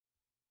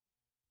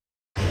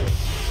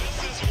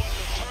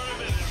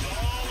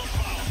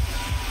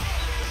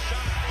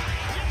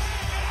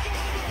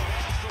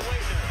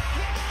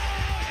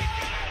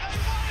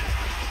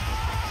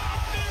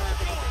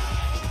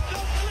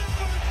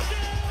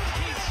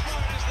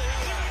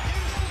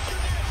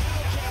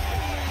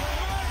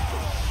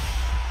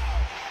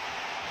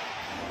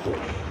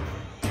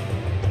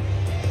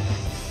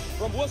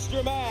From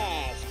Worcester,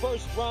 Mass,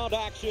 first round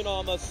action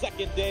on the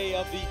second day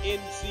of the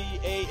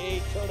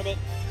NCAA tournament.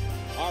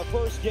 Our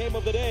first game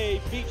of the day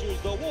features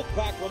the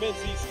Wolfpack from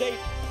NC State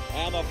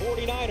and the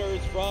 49ers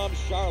from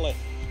Charlotte.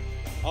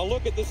 A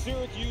look at the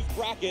Syracuse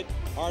bracket.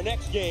 Our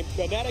next game,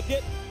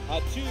 Connecticut,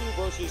 a 2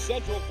 versus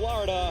Central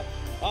Florida,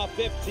 a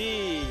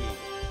 15.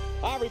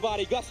 Hi,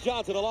 everybody. Gus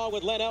Johnson along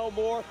with Len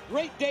Elmore.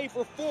 Great day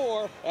for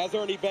 4, as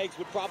Ernie Banks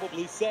would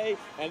probably say.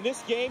 And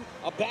this game,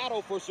 a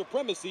battle for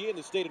supremacy in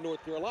the state of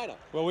North Carolina.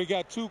 Well, we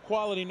got 2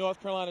 quality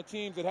North Carolina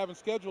teams that haven't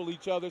scheduled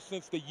each other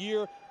since the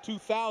year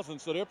 2000.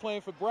 So they're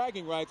playing for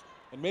bragging rights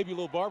and maybe a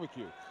little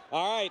barbecue.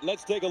 All right,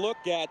 let's take a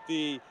look at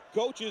the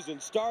coaches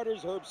and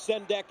starters. Herb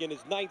Sendek in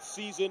his 9th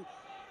season.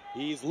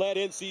 He's led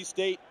NC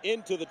State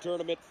into the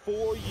tournament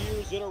 4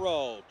 years in a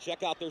row.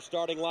 Check out their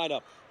starting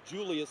lineup.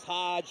 Julius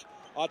Hodge,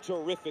 a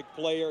terrific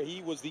player.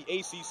 He was the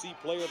ACC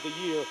Player of the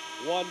Year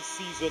 1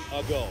 season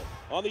ago.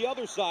 On the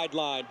other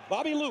sideline,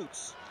 Bobby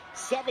Lutz,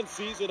 7th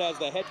season as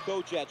the head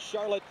coach at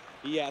Charlotte.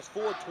 He has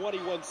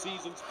 421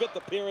 seasons, 5th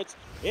appearance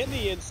in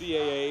the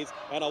NCAAs.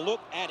 And a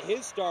look at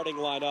his starting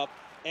lineup.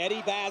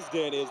 Eddie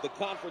Basden is the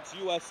Conference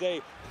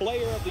USA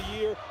Player of the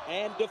Year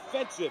and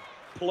Defensive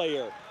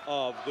Player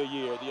of the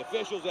Year. The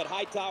officials at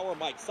Hightower,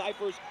 Mike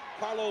Cyphers,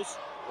 Carlos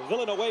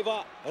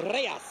Villanueva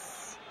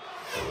Reyes.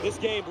 This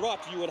game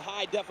brought to you in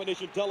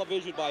high-definition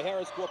television by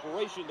Harris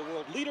Corporation, the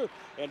world leader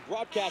in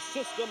broadcast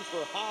systems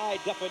for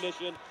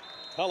high-definition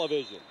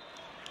television.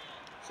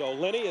 So,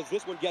 Lenny, as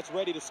this one gets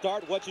ready to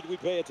start, what should we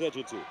pay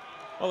attention to?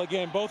 Well,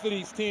 again, both of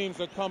these teams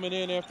are coming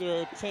in after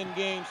a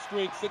 10-game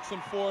streak,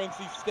 6-4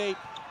 NC State.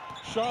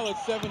 Charlotte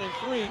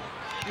 7-3.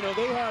 You know,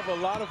 they have a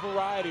lot of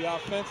variety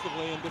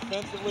offensively, and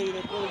defensively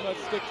they pretty much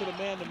stick to the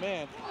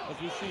man-to-man. As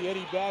we see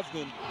Eddie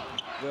Basden,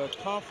 the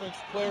Conference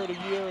Player of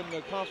the Year in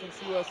the Conference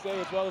USA,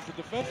 as well as the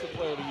Defensive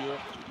Player of the Year,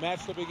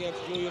 matched up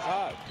against Julius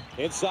Hodge.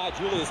 Inside,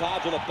 Julius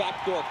Hodge on a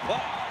backdoor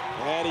cut,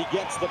 and he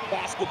gets the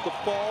basket to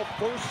fall.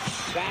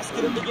 First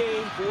basket of the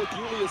game for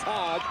Julius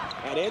Hodge.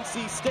 At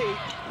NC State,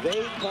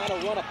 they kind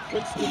of run a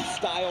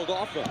Princeton-styled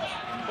offense.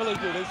 Well, they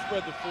do. They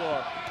spread the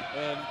floor.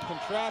 And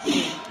contrasting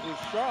is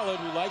Charlotte,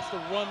 who likes to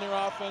run their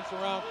offense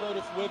around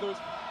Curtis Withers.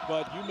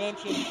 But you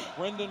mentioned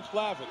Brendan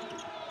Plavic.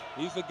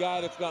 He's the guy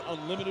that's got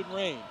unlimited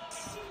range.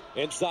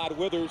 Inside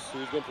Withers,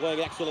 who's been playing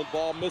excellent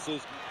ball,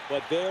 misses.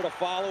 But there to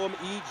follow him,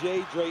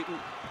 E.J. Drayton,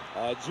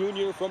 a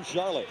junior from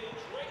Charlotte.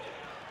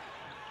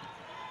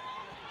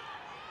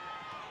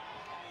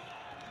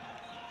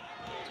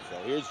 So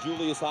here's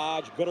Julius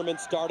Hodge, Bitterman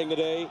starting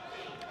today.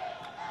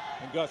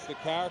 And Gus, the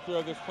character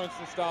of this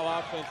Princeton-style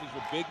offense is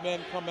the big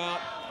men come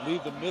out,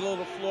 leave the middle of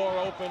the floor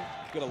open,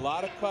 get a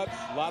lot of cuts,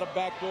 a lot of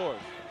back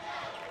doors.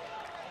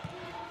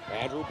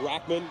 Andrew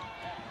Brackman,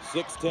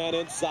 6'10",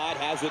 inside,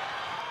 has it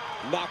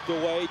knocked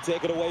away,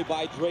 taken away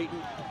by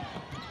Drayton.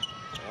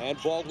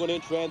 And Baldwin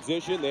in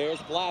transition. There's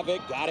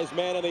Plavic, got his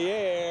man in the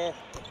air.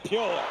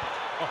 Pure.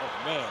 Oh,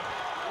 man.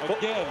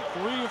 Again,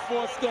 3 or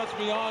 4 steps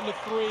beyond the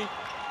 3.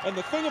 And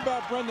the thing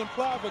about Brendan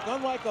Plavic,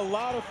 unlike a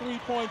lot of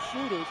three-point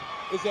shooters,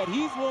 is that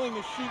he's willing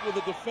to shoot with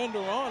a defender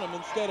on him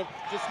instead of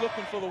just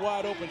looking for the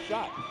wide-open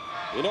shot.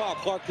 You know how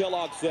Clark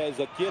Kellogg says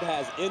a kid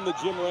has in the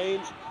gym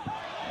range?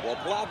 Well,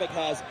 Plavic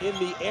has in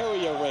the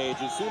area range.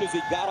 As soon as he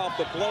got off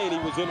the plane, he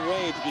was in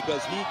range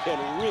because he can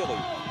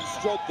really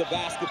stroke the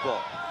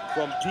basketball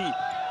from deep.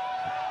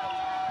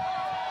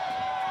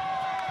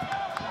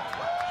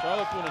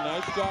 Charlotte doing a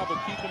nice job of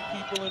keeping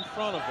people in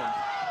front of him.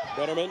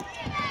 Betterman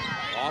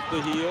off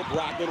the heel,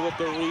 Brackman with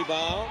the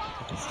rebound.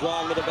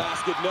 Strong to the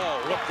basket, no.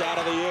 Ripped out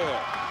of the air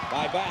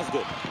by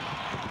Basden.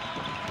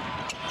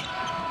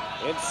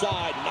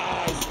 Inside,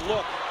 nice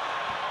look.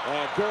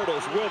 And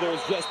Curtis Withers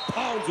just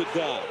pounds it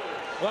down.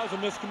 Well, that was a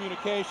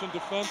miscommunication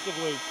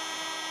defensively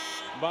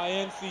by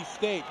NC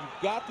State.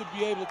 You've got to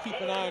be able to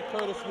keep an eye on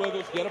Curtis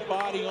Withers, get a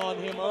body on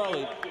him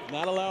early,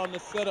 not allow him to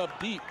set up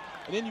deep.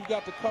 And then you've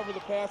got to cover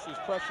the passes,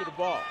 pressure the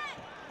ball.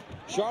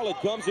 Charlotte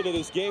comes into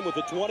this game with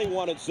a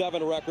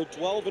 21-7 record,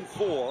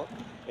 12-4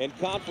 in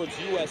Conference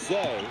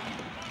USA.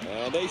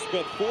 And they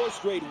spent 4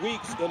 straight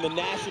weeks in the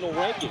national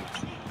rankings.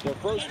 Their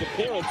first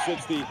appearance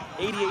since the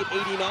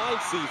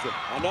 88-89 season.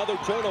 Another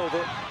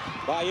turnover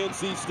by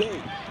NC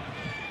State.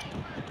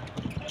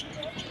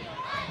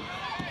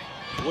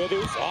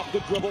 Withers off the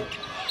dribble.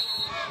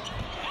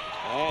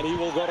 And he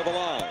will go to the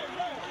line.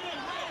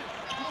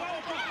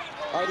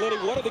 All right, Lenny,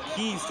 what are the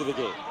keys to the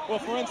game? Well,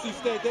 for NC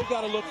State, they've got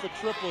to look for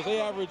triples.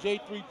 They average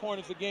 8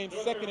 3-pointers a game,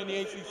 second in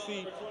the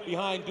ACC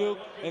behind Duke.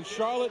 And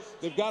Charlotte,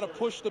 they've got to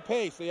push the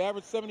pace. They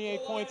average 78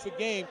 points a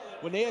game.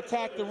 When they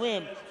attack the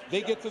rim,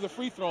 they get to the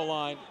free throw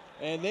line,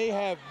 and they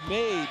have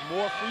made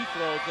more free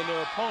throws than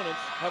their opponents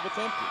have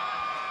attempted.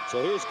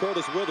 So here's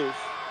Curtis Withers,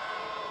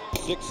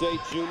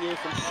 6'8" junior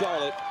from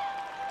Charlotte.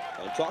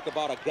 And talk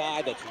about a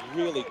guy that's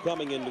really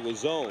coming into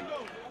his own.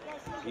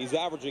 He's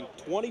averaging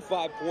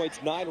 25 points,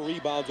 9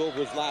 rebounds over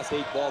his last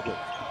 8 ball games.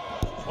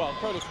 Well,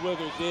 Curtis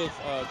Withers is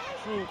a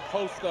true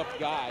post-up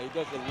guy. He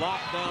does a lot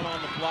down on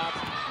the blocks,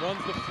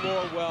 runs the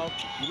floor well.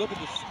 You look at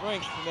the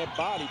strength in that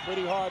body,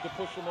 pretty hard to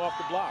push him off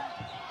the block.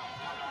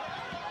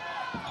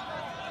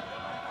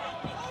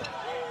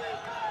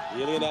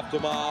 Ilian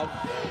Eftimov.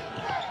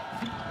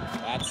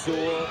 At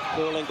Sewell,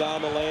 curling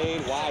down the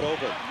lane, wide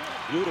open.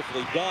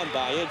 Beautifully done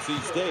by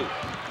NC State.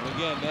 And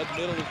again, that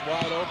middle is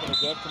wide open as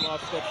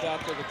Eftimov steps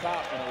out to the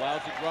top and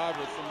allows the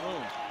driver some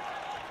room.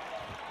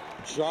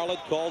 Charlotte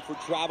called for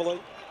traveling.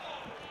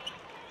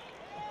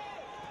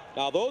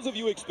 Now, those of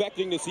you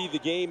expecting to see the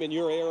game in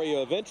your area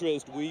of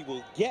interest, we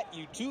will get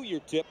you to your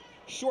tip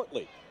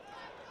shortly.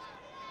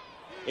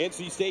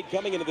 NC State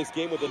coming into this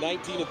game with a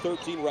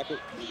 19-13 record,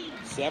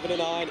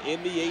 7-9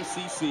 in the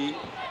ACC.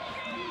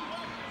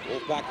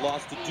 Wolfpack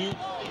lost to Duke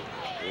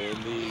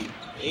in the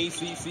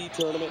ACC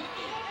tournament.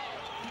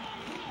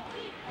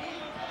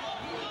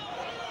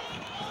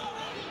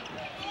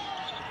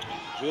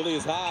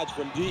 Julius Hodge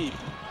from deep.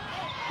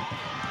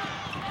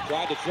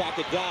 Tried to track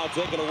it down,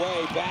 taken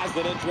away.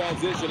 Basden in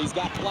transition. He's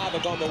got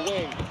Plavic on the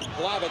wing.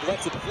 Plavic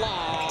lets it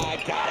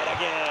fly. Got it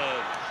again.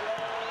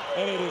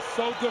 And it is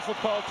so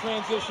difficult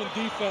transition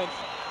defense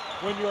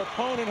when your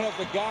opponent has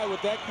a guy with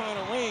that kind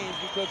of range,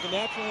 because the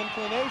natural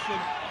inclination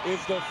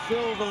is to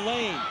fill the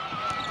lane,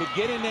 to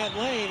get in that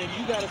lane, and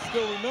you got to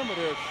still remember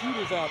there are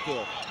shooters out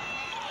there.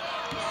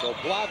 So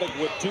Plavic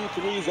with 2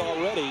 threes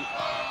already.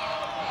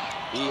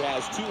 He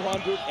has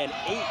 208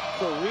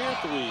 career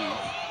threes.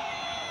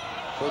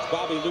 Coach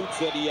Bobby Lute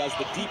said he has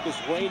the deepest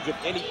range of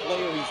any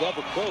player he's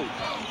ever coached.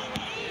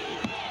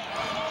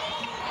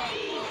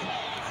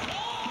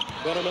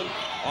 Bennerman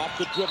off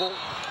the dribble.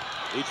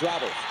 He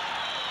travels.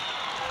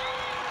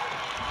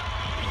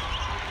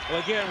 Well,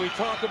 again, we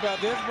talk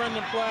about, there's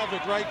Brendan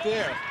Plavic right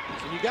there.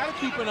 And you got to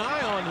keep an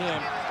eye on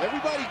him.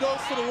 Everybody goes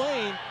to the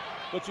lane,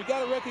 but you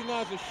got to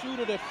recognize a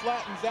shooter that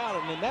flattens out,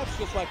 and then that's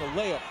just like a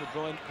layup for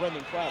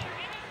Brendan Plavic.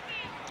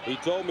 He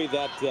told me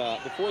that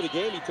before the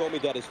game, he told me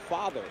that his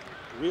father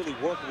really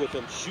worked with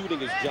him shooting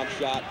his jump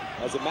shot.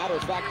 As a matter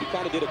of fact, he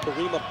kind of did a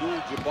Kareem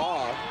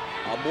Abdul-Jabbar,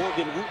 a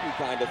Morgan Wooten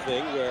kind of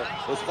thing, where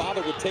his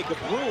father would take a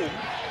broom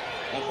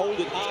and hold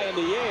it high in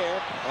the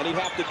air, and he'd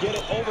have to get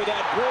it over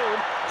that broom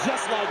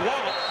just like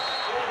that.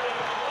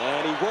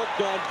 And he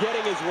worked on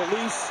getting his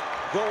release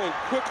going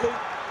quickly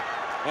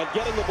and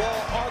getting the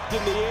ball arced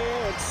in the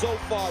air. And so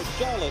far,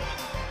 Charlotte,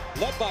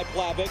 led by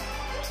Plavic,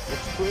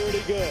 looks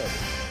pretty good.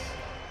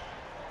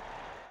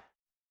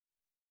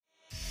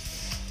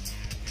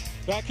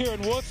 Back here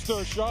in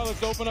Worcester,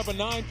 Charlotte's opened up a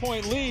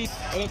 9-point lead,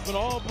 and it's been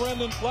all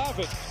Brendan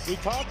Plavic. We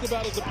talked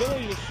about his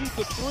ability to shoot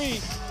the three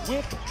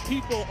with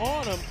people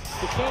on him,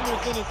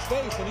 defenders in his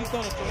face, and he's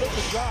done a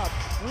terrific job.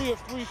 3 of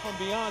 3 from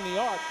beyond the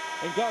arc.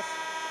 And Gus,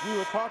 we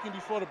were talking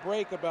before the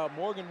break about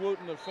Morgan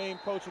Wooten, the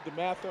famed coach at the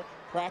Mather,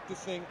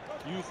 practicing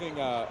using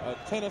a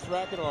tennis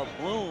racket or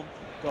a broom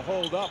to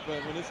hold up.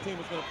 And when his team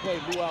was going to play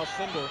Lou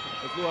Alcindor,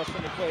 as Lou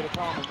Alcindor played at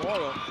Carl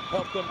Memorial,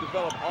 helped them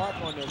develop arc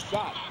on their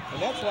shot.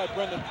 And that's why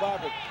Brendan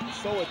Plavic is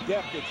so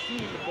adept at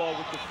shooting the ball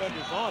with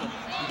defenders on him,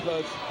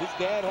 because his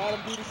dad had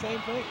him do the same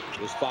thing.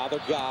 His father,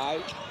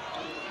 Guy,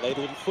 played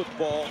a little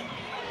football.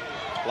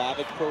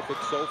 Plavic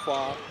perfect so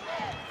far.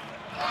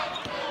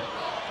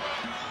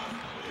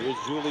 Here's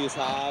Julius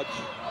Hodge.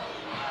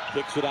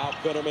 Kicks it out.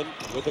 Bennerman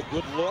with a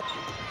good look.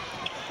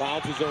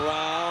 Bounces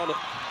around.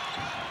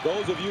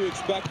 Those of you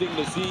expecting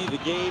to see the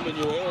game in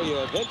your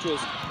area of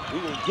interest, we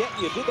will get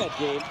you to that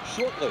game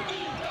shortly.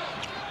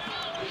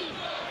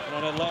 And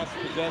on that last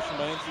possession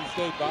by NC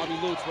State, Bobby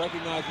Lutz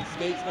recognizing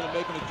State's going to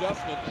make an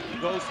adjustment,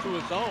 goes to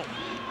his own.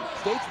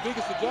 State's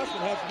biggest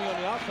adjustment has to be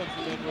on the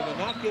offensive end, where they're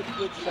not getting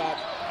good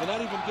shots, they're not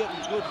even getting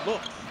good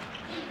looks.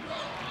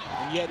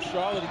 And yet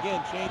Charlotte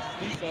again changes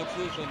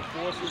defenses and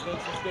forces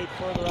NC State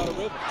further out of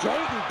rhythm.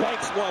 Drayton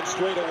banks one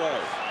straight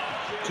away.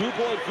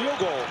 2-point field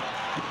goal.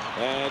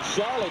 And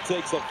Charlotte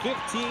takes a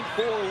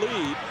 15-4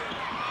 lead.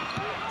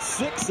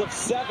 6 of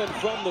 7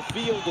 from the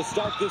field to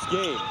start this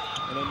game.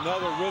 And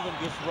another rhythm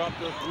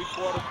disruptor,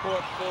 three-quarter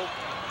court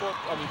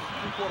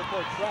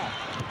trap.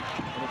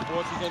 And it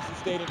forces NC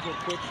State into a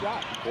quick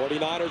shot.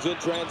 49ers in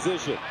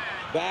transition.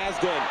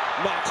 Basden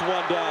knocks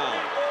one down.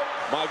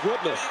 My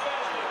goodness.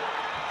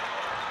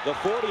 The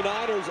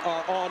 49ers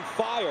are on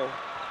fire.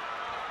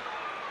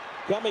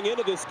 Coming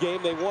into this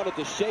game, they wanted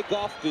to shake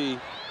off the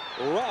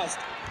rust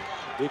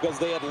because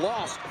they had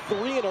lost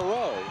 3 in a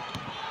row.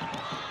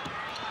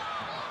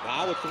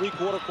 Now with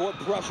three-quarter court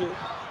pressure,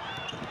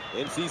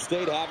 NC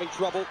State having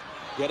trouble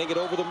getting it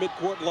over the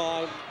midcourt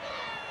line.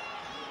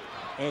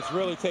 And it's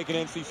really taken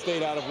NC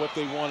State out of what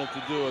they wanted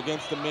to do.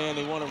 Against the man,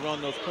 they want to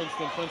run those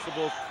Princeton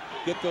principles,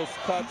 get those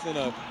cuts in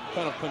a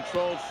kind of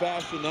controlled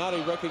fashion. Now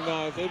they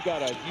recognize they've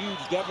got a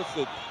huge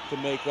deficit to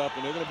make up,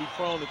 and they're going to be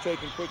prone to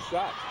taking quick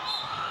shots.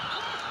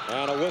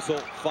 And a whistle,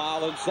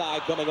 foul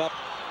inside coming up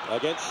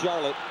against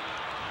Charlotte.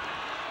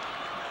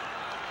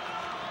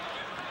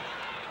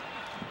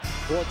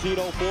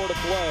 14:04 to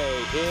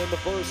play in the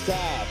first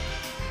half.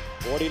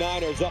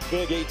 49ers up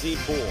big,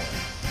 18-4.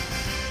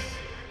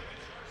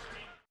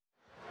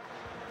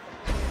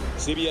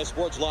 CBS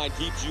Sports Line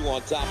keeps you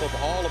on top of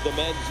all of the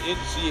men's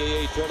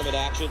NCAA tournament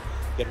action.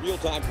 Get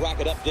real-time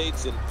bracket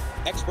updates and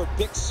expert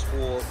picks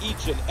for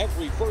each and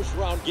every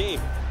first-round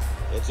game.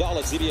 It's all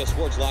at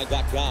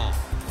CBSSportsLine.com.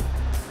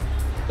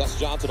 Gus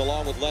Johnson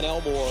along with Len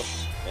Elmore.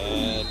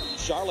 And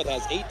Charlotte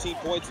has 18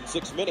 points in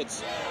 6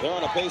 minutes. They're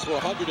on a pace for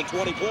 120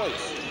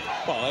 points.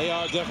 Well, they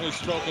are definitely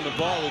stroking the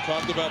ball. We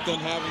talked about them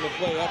having to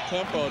play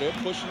up-tempo. They're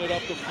pushing it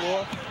up the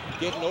floor,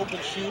 getting open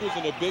shooters,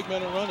 and their big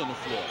men are running the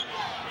floor.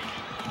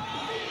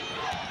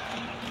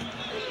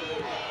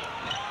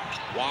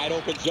 Wide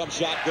open jump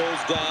shot goes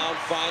down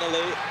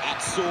finally at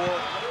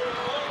Sur.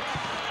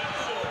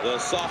 The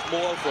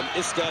sophomore from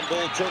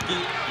Istanbul, Turkey,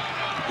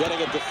 getting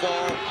it to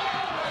fall.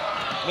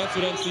 That's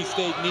what NC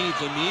State needs.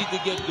 They need to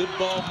get good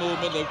ball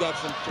movement. They've got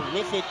some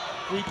terrific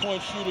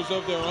three-point shooters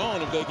of their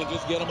own if they can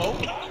just get them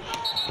open.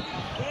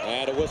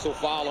 And a whistle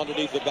foul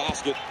underneath the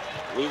basket.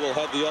 We will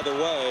head the other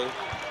way.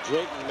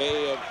 Drayton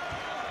may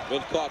have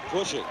been caught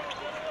pushing.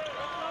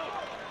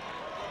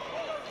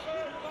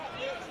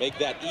 Make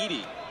that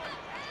Edey.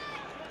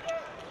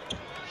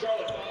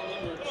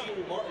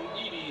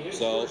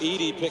 So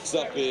Edey picks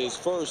up his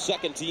first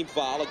second-team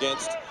foul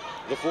against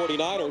the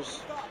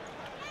 49ers.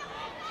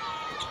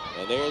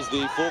 And there's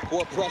the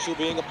full-court pressure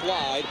being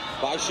applied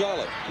by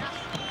Charlotte.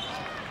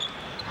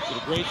 So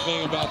the great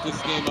thing about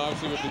this game,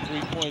 obviously, with the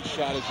three-point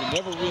shot is you're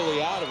never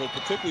really out of it,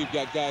 particularly if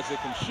you've got guys that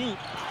can shoot.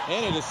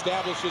 And it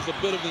establishes a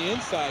bit of the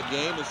inside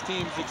game as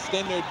teams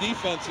extend their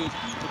defenses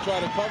to try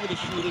to cover the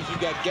shooters.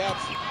 You've got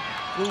gaps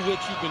through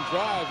which you can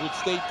drive, which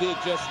State did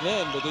just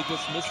then, but they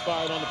just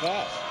misfired on the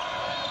pass.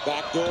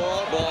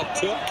 Backdoor, ball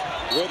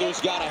tipped. Withers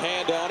got a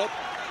hand on it,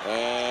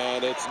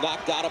 and it's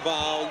knocked out of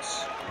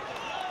bounds.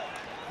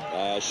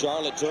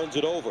 Charlotte turns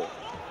it over.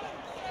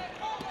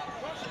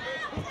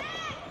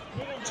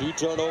 2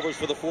 turnovers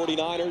for the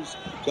 49ers.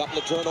 Couple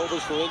of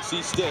turnovers for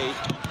NC State.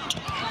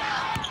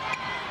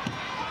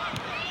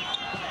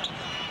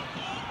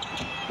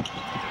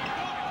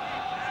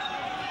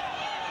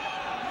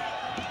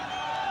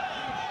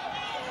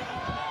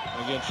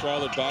 Again,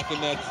 Charlotte back in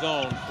that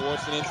zone,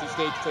 forcing NC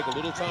State to take a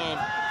little time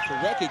to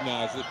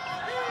recognize it.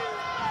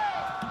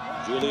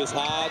 Julius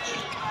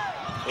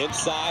Hodge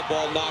inside,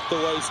 ball knocked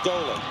away,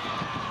 stolen.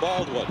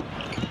 Baldwin,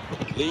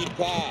 lead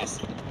pass.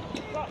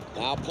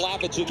 Now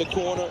Plavich in the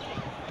corner.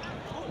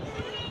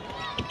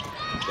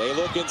 They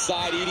look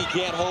inside. Edey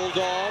can't hold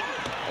on,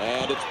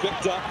 and it's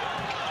picked up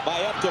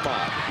by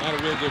Eptimon. Not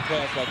a real good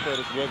pass by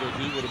Curtis Withers.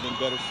 He would have been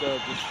better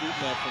served just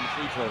shooting that from the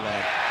free throw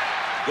line.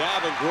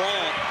 Gavin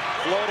Grant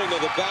floating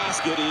to the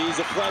basket. He's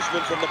a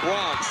freshman from the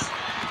Bronx.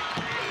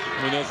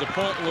 I mean, there's a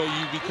point where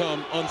you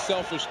become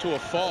unselfish to a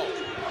fault.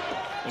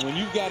 And when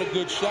you've got a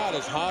good shot,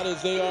 as hot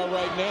as they are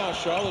right now,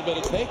 Charlotte better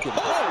take it.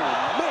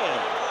 Oh, man.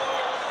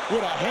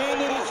 With a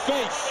hand in his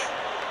face.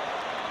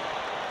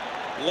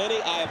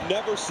 Lenny, I have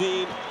never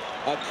seen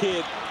a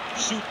kid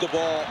shoot the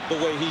ball the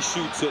way he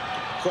shoots it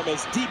from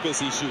as deep as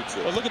he shoots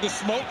it. Well, look at the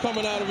smoke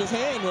coming out of his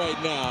hand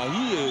right now.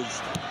 He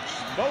is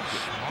smoking.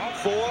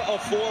 4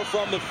 of 4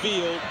 from the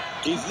field.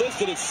 He's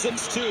listed at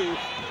 6'2",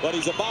 but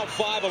he's about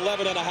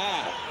 5'11 and a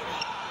half.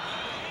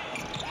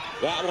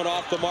 That one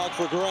off the mark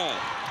for Grant.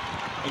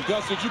 And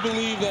Gus, did you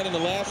believe that in the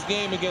last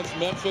game against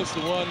Memphis,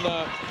 the one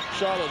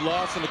Charlotte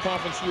lost in the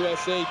Conference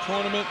USA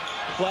tournament,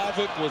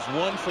 Plavich was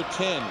 1 for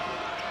 10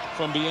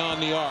 from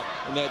beyond the arc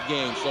in that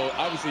game. So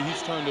obviously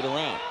he's turned it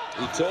around.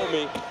 He told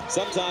me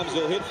sometimes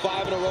he'll hit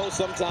 5 in a row,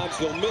 sometimes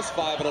he'll miss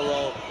 5 in a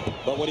row.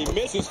 But when he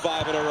misses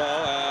 5 in a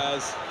row,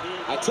 as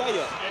I tell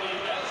you,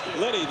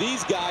 Lenny,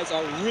 these guys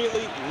are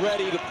really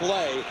ready to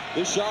play.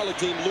 This Charlotte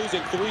team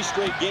losing 3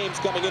 straight games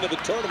coming into the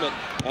tournament,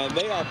 and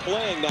they are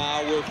playing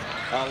now with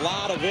a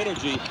lot of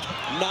energy.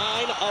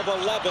 9 of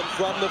 11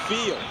 from the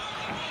field.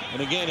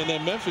 And again, in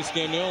that Memphis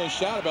game, they only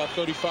shot about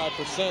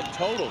 35%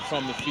 total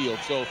from the field.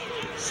 So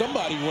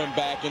somebody went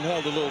back and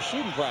held a little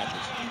shooting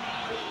practice.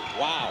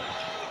 Wow.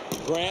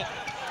 Grant,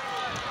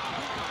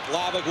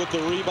 Plavich with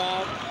the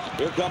rebound.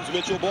 Here comes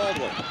Mitchell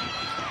Baldwin.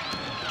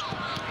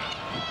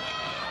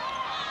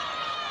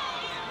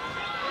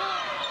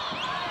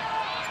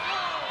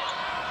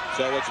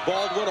 So it's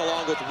Baldwin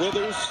along with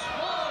Withers,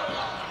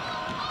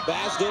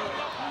 Basden,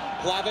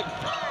 Plavich,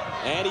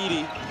 and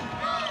Edey.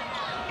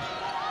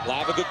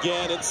 Plavich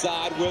again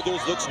inside.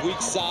 Withers looks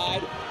weak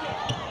side.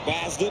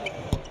 Basden.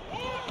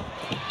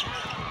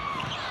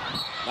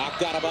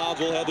 Knocked out of bounds.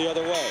 Will head the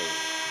other way.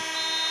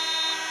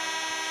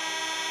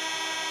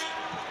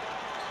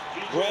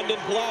 Brendan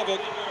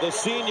Plavich, the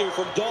senior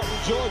from Dalton,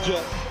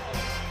 Georgia,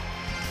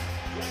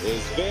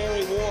 is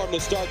very warm to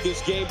start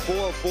this game.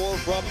 4-4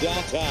 from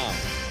downtown.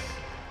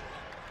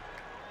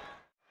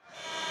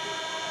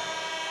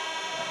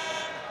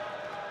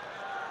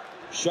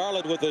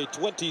 Charlotte with a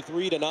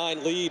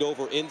 23-9 lead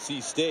over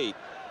NC State.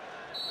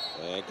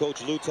 And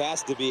Coach Lutz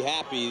has to be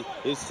happy.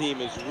 His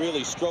team is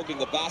really stroking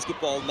the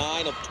basketball.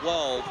 9 of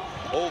 12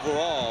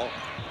 overall.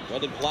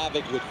 Brendan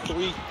Plavich with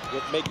 3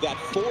 would make that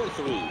 4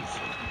 threes.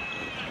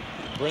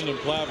 Brendan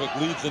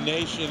Plavich leads the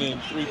nation in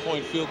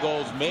three-point field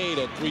goals made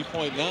at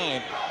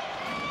 3.9.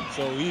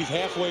 So he's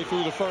halfway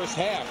through the first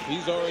half.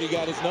 He's already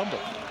got his number.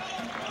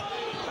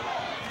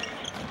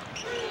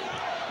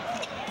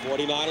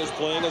 49ers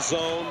playing a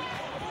zone.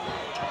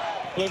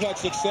 They've had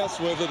success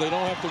with it. They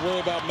don't have to worry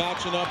about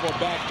matching up or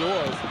back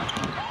doors.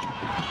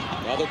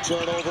 Another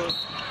turnover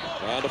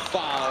and a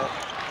foul.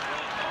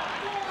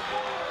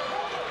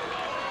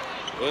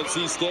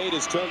 NC State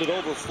has turned it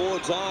over 4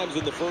 times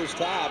in the first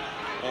half.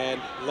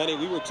 And Lenny,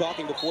 we were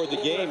talking before the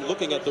game,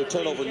 looking at their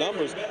turnover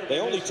numbers. They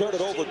only turn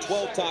it over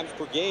 12 times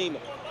per game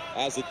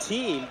as a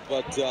team,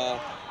 but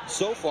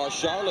so far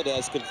Charlotte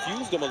has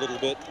confused them a little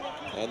bit,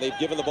 and they've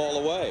given the ball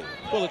away.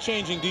 Well, the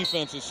changing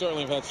defenses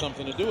certainly have had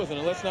something to do with it.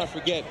 And let's not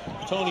forget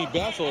Tony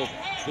Bethel,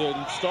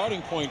 the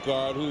starting point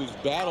guard, who's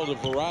battled a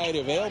variety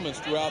of ailments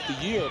throughout the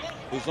year,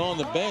 is on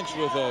the bench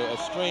with a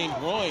strained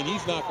groin.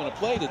 He's not going to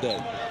play today.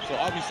 So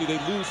obviously they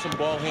lose some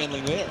ball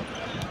handling there.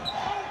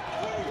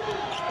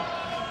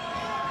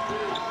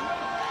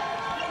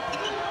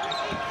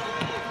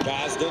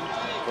 Basden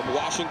from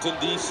Washington,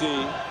 D.C.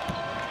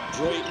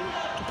 Drayton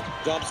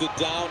dumps it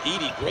down.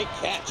 Edey, great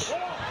catch.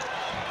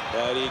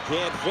 But he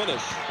can't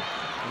finish.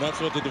 And that's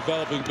what the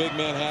developing big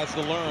man has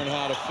to learn,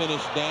 how to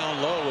finish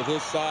down low with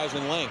his size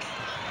and length.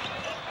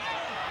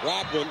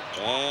 Brackman,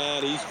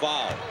 and he's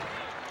fouled.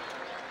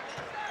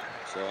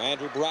 So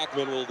Andrew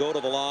Brackman will go to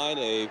the line,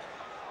 a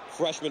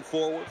freshman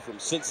forward from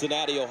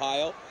Cincinnati,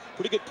 Ohio.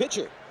 Pretty good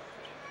pitcher.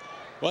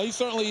 Well, he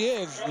certainly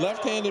is.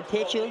 Left-handed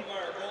pitcher.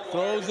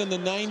 Throws in the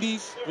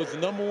 90s. Was the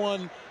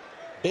 #1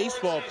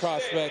 baseball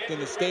prospect in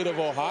the state of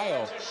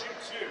Ohio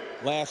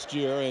last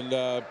year.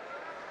 And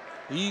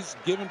he's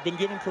been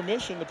given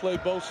permission to play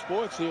both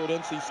sports here at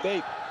NC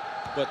State.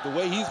 But the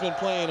way he's been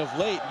playing of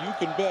late, you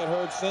can bet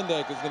Herb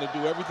Sendek is going to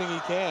do everything he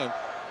can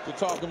to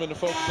talk him into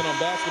focusing on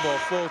basketball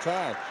full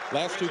time.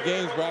 Last 2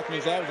 games,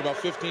 Brackman's averaged about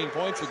 15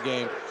 points a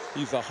game.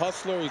 He's a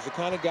hustler. He's the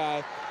kind of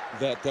guy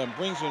that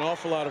brings you an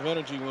awful lot of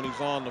energy when he's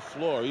on the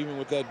floor, even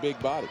with that big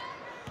body.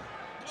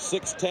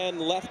 6'10"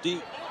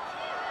 lefty,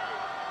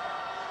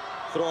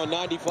 throwing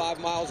 95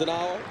 miles an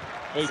hour.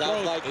 He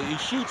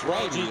shoots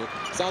right.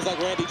 Sounds like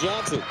Randy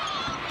Johnson.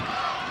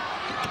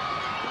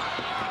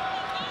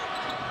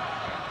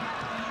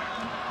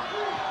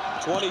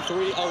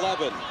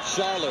 (23-11).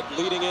 Charlotte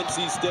leading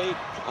NC State.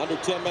 Under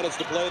 10 minutes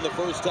to play in the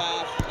first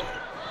half.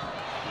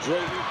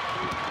 Drayton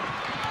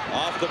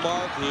off the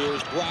mark.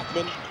 Here's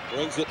Brackman.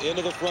 Brings it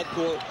into the front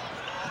court.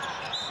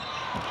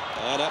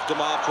 And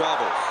Eftimov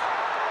travels.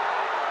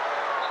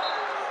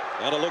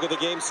 And a look at the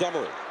game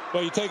summary.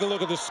 Well, you take a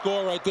look at the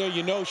score right there.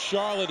 You know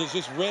Charlotte is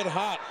just red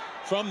hot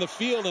from the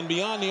field and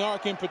beyond the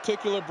arc in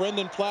particular.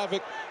 Brendan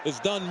Plavic has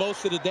done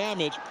most of the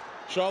damage.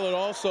 Charlotte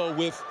also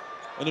with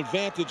an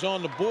advantage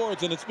on the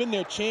boards, and it's been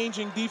their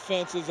changing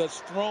defenses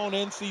that's thrown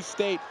NC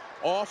State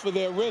off of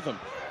their rhythm.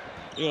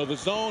 You know, the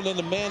zone and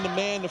the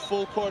man-to-man, the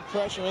full court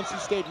pressure. NC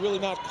State really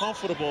not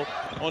comfortable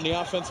on the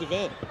offensive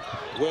end.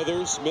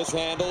 Withers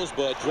mishandles,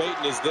 but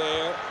Drayton is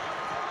there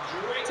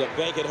to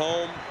bank it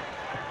home.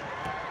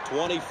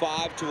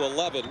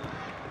 25-11.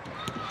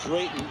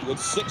 Drayton with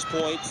 6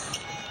 points.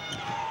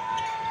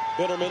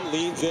 Bitterman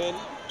leans in,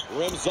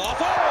 rims off.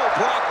 Oh,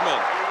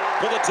 Brackman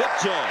with a tip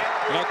jam.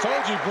 And I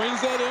told you,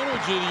 brings that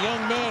energy. The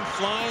young man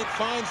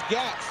finds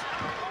gaps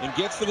and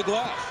gets to the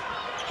glass.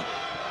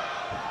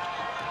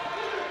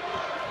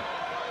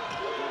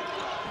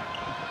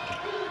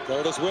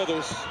 Curtis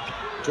Withers,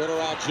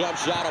 turnaround jump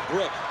shot, a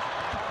brick.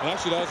 And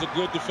actually, that was a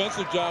good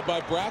defensive job by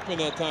Brackman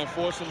that time,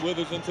 forcing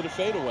Withers into the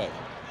fadeaway.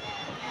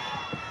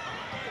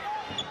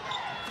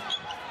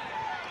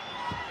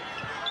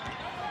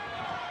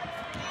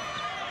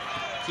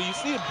 So you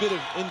see a bit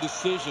of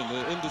indecision,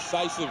 the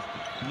indecisive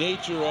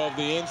nature of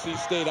the NC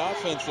State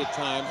offense at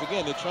times.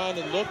 Again, they're trying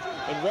to look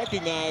and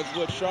recognize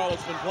what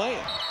Charlotte's been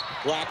playing.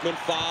 Brackman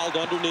fouled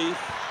underneath.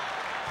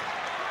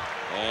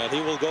 And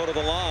he will go to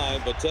the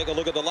line, but take a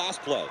look at the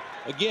last play.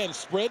 Again,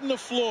 spreading the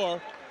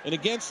floor, and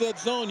against that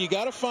zone, you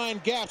got to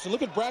find gaps. And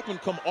look at Brackman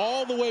come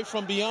all the way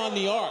from beyond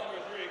the arc,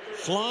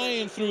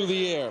 flying through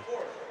the air.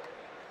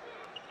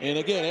 And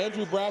again,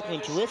 Andrew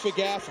Brackman, terrific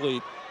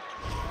athlete.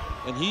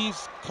 And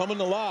he's coming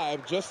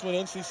alive just when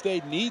NC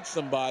State needs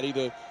somebody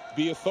to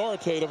be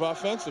authoritative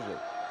offensively.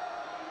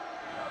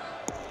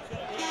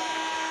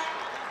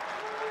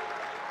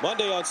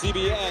 Monday on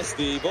CBS,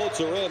 the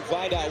votes are in.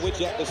 Find out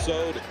which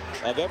episode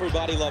of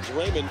Everybody Loves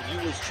Raymond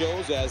viewers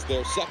chose as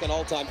their second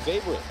all-time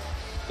favorite.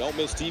 Don't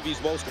miss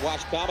TV's most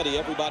watched comedy,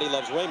 Everybody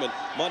Loves Raymond,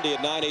 Monday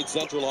at 9, 8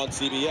 Central on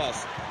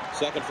CBS.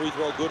 Second free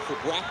throw good for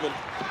Brackman.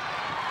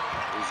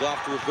 He's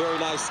off to a very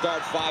nice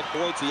start, 5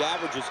 points. He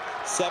averages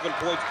 7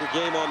 points per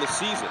game on the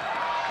season.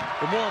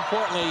 But more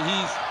importantly,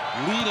 he's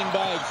leading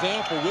by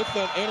example with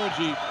that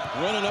energy,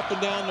 running up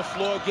and down the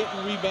floor,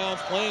 getting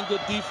rebounds, playing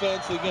good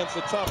defense against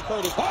a tough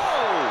Curtis. Oh!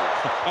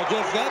 I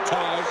guess that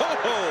time,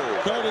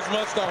 oh! Curtis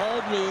must have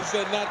heard me and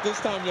said, not this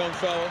time, young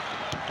fella.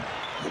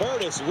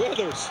 Curtis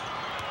Withers.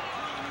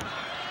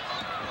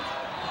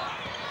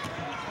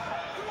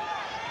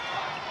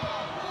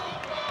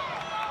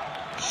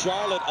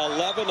 Charlotte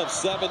 11 of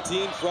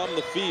 17 from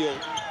the field.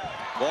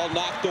 Ball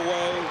knocked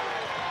away.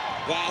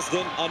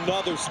 Basden,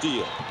 another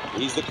steal.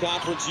 He's the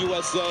Conference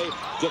USA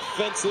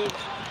Defensive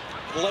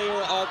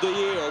Player of the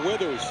Year.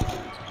 Withers,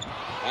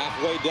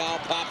 halfway down,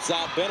 pops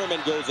out.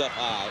 Bennerman goes up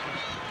high.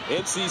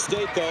 NC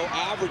State, though,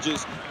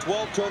 averages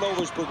 12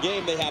 turnovers per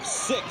game. They have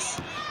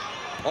 6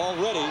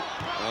 already,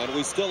 and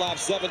we still have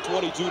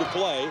 7:22 to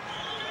play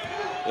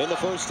in the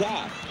first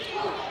half.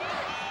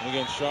 And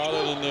again,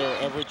 Charlotte in their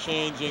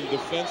ever-changing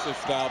defensive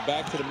style,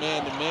 back to the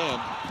man-to-man.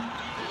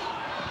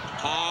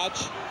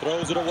 Hodge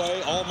throws it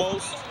away,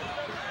 almost.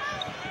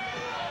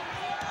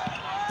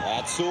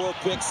 Atsur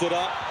picks it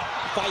up,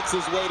 fights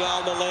his way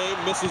down the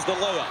lane, misses the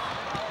layup.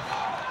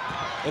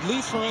 At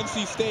least for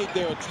NC State,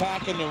 they're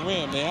attacking the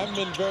rim. They haven't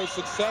been very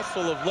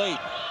successful of late,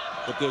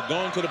 but they're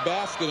going to the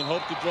basket and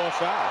hope to draw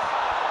fouls.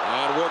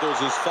 And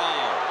Withers is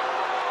fouled.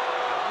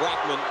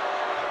 Brackman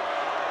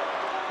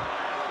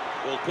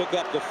will pick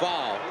up the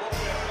foul.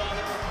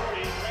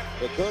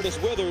 But Curtis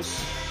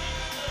Withers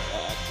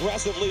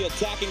aggressively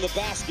attacking the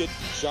basket.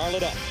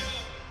 Charlotte up.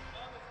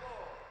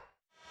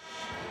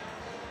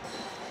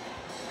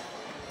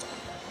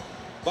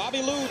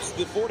 Bobby Lutz,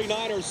 the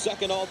 49ers'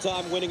 second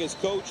all-time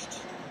winningest coach.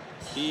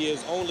 He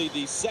is only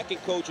the second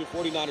coach in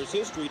 49ers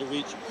history to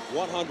reach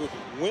 100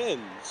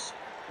 wins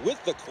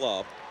with the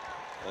club.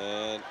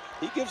 And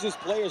he gives his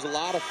players a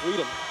lot of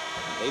freedom.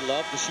 They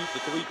love to shoot the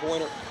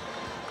three-pointer.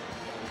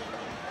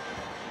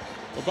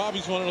 Well,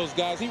 Bobby's one of those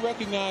guys. He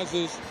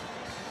recognizes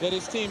that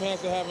his team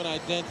has to have an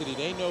identity.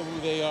 They know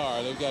who they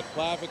are. They've got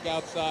Plavic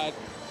outside.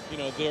 You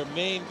know, their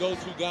main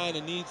go-to guy in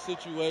a need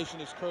situation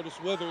is Curtis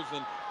Withers,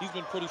 and he's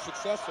been pretty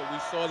successful. We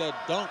saw that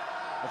dunk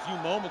a few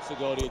moments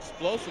ago, the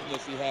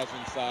explosiveness he has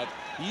inside.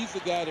 He's the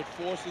guy that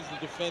forces the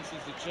defenses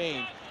to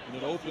change, and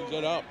it opens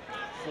it up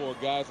for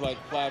guys like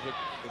Plavic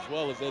as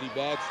well as Eddie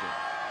Badson.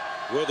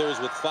 Withers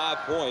with 5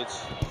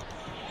 points.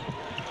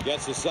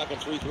 Gets the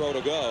second free throw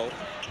to go.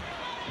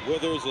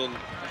 Withers and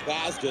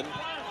Basden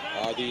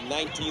are the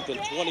 19th and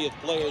 20th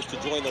players to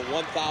join the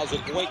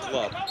 1,000-point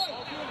club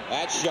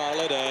at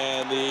Charlotte,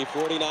 and the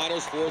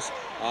 49ers force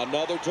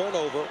another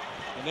turnover.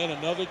 And then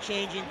another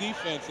changing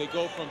defense. They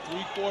go from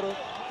three-quarter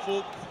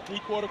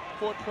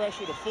court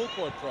pressure to full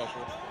court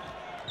pressure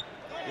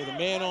with a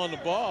man on the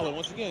ball. And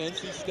once again,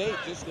 NC State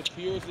just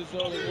appears as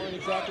though they weren't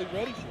exactly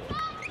ready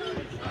for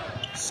it.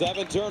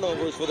 7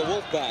 turnovers for the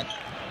Wolfpack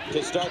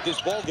to start this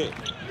ball game.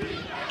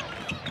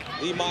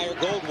 Lemeyer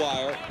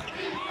Goldwire,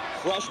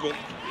 freshman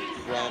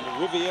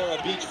from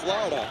Riviera Beach,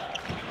 Florida,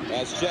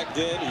 has checked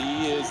in.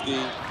 He is the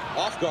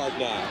off guard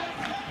now.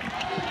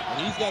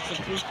 And he's got some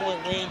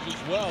three-point range as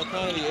well,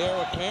 kind of the heir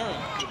apparent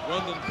with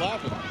Brendan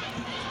Plavic.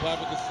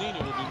 Plavic, the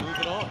senior, will be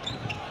moving on.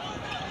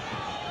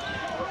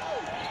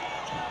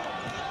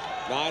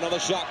 9 on the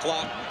shot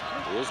clock.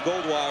 Here's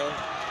Goldwire.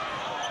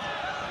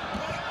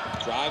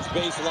 Drives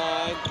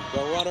baseline,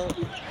 the runner,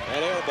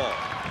 and air ball.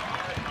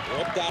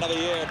 Ripped out of the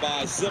air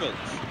by Simmons.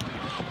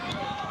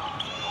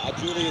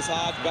 Julius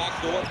Hodge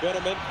backdoor.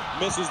 Bennerman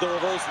misses the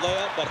reverse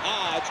layup, but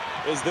Hodge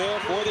is there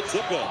for the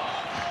tip-in.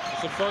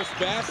 It's the first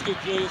basket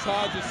Julius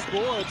Hodge has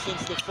scored since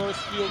the first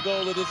field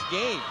goal of this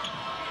game.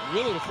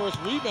 Really the first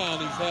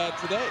rebound he's had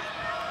today.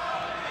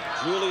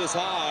 Julius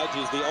Hodge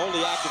is the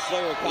only active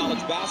player in college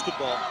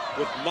basketball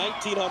with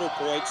 1,900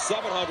 points,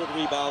 700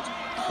 rebounds,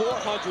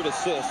 400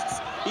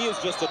 assists. He is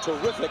just a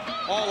terrific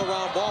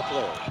all-around ball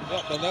player.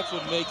 Yep, and that's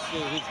what makes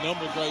his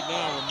numbers right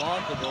now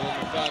remarkable, and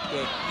the fact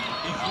that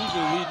he's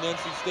usually leading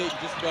NC State in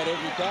just about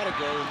every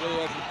category and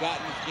really hasn't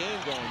gotten his game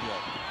going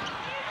yet.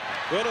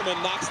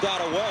 Bennerman knocks that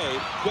away,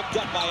 picked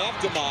up by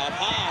Eftimov.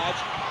 Hodge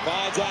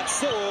finds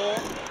Atsur,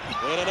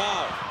 in and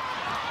out.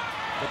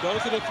 But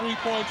those are the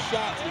three-point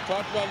shots. We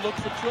talked about look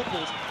for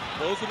triples.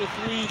 Those are the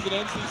threes that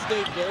NC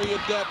State very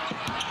adept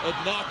at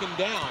knocking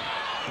down.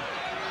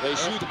 They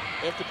shoot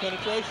after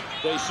penetration.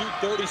 They shoot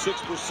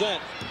 36%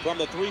 from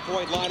the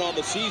three-point line on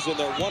the season.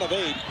 They're 1 of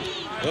 8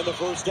 in the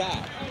first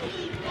half.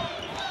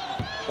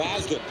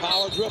 Basden,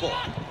 power dribble,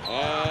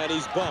 and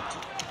he's bumped.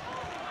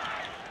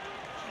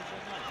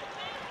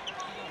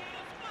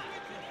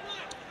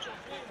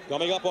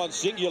 Coming up on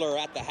Singular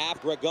at the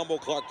half, Greg Gumbel,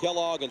 Clark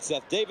Kellogg, and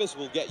Seth Davis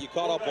will get you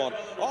caught up on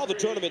all the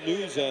tournament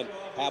news and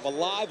have a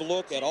live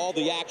look at all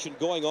the action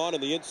going on in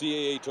the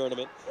NCAA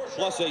tournament,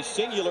 plus a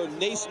Singular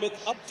Naismith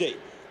update.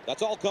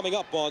 That's all coming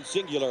up on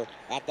Singular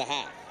at the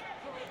half.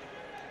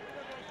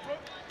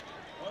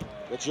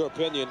 What's your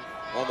opinion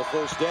on the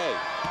first day?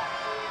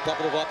 A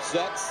couple of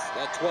upsets.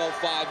 That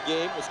 12-5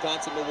 game,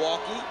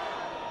 Wisconsin-Milwaukee.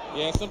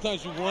 Yeah,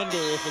 sometimes you wonder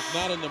if it's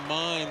not in the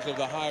minds of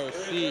the higher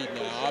seed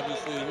now.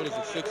 Obviously, what is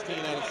it, 16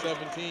 out of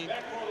 17?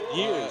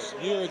 Years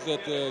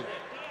that the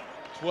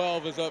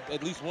 12 is up,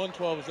 at least one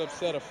 12 is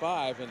upset a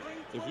 5. And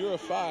if you're a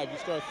 5, you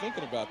start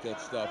thinking about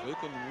that stuff. It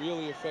can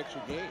really affect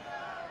your game.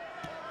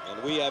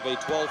 And we have a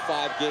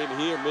 12-5 game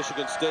here.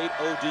 Michigan State,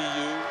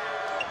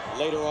 ODU.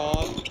 Later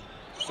on,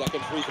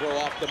 second free throw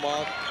off the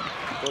mark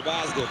for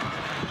Basden.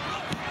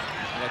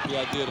 I like the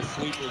idea of the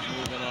sleepers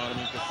moving on. I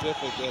mean,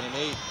 Pacific at an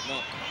 8,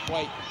 not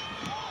quite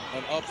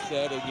an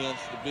upset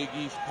against the Big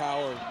East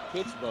power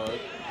Pittsburgh.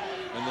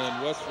 And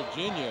then West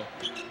Virginia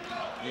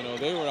You know,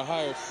 they were a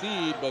higher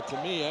seed, but to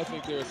me, I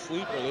think they're a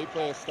sleeper. They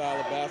play a style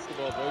of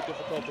basketball very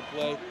difficult to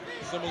play,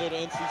 similar to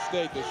NC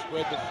State. They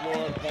spread the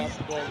floor and pass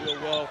the ball real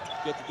well,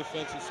 get the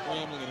defensive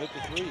scrambling, and hit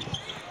the threes.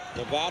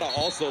 Nevada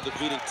also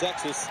defeating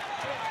Texas,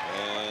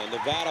 and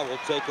Nevada will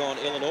take on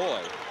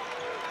Illinois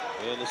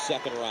in the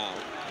second round.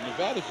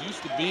 Nevada's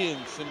used to being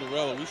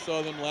Cinderella. We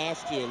saw them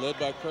last year, led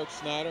by Kirk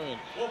Snyder and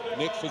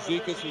Nick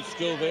Fazekas, who's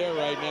still there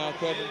right now,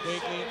 Kevin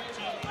Pinckney.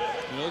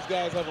 You know, those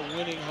guys have a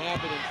winning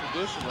habit and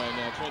tradition right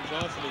now. Trent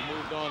Johnson has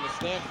moved on to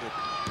Stanford,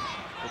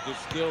 but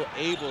they're still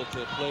able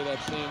to play that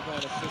same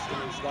kind of system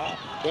and style.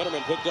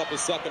 Bennerman picked up his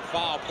second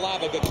foul.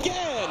 Plavik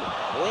again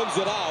rims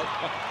it out.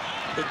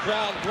 The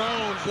crowd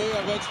groans. They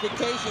have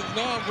expectations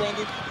now,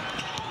 Brendan.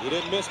 He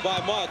didn't miss by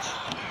much.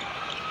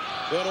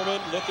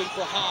 Bennerman looking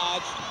for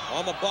Hodge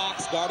on the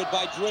box, guarded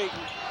by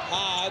Drayton.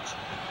 Hodge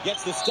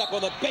gets the step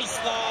on the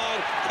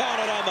baseline,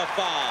 counted on the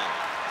foul.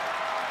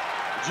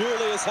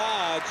 Julius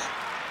Hodge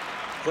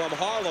from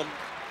Harlem,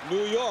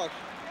 New York,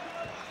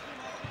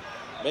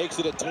 makes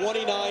it a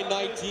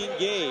 29-19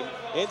 game.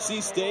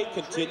 NC State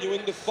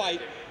continuing to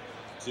fight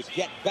to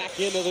get back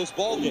into this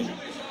ballgame.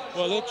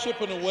 Well, they're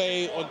chipping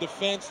away on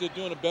defense. They're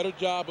doing a better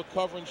job of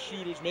covering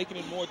shooters, making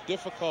it more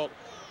difficult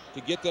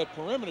to get that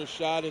perimeter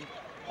shot. And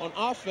on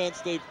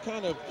offense, they've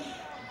kind of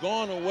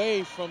gone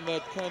away from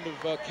that kind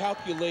of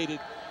calculated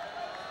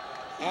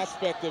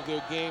aspect of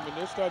their game, and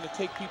they're starting to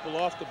take people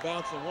off the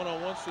bounce in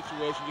one-on-one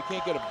situations. You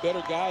can't get a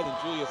better guy than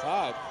Julius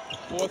Hodge.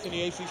 4th in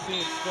the ACC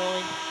in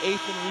scoring,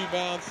 8th in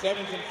rebounds,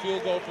 7th in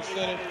field goal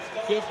percentage,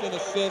 5th in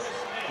assists.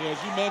 You know,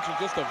 as you mentioned,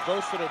 just a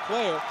versatile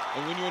player.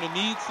 And when you're in a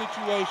need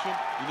situation,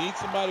 you need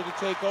somebody to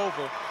take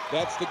over.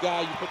 That's the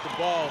guy you put the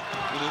ball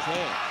in his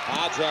hand.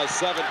 Hodge has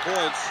 7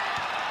 points.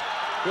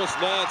 Chris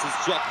Nance is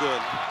checked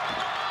in.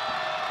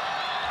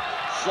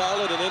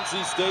 Charlotte and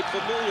NC State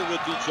familiar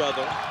with each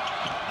other.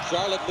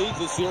 Charlotte leads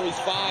the series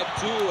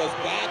 5-2 as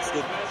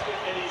Baxton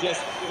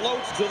just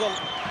floats to the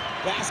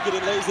basket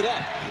and lays it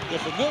up. They're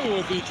familiar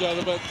with each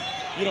other, but,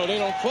 you know, they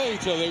don't play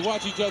each other. They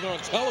watch each other on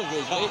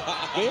television.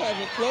 They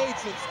haven't played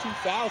since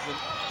 2000.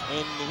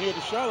 And to hear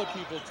the Charlotte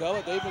people tell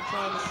it, they've been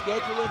trying to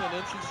schedule it, and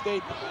NC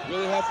State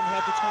really hasn't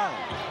had the time.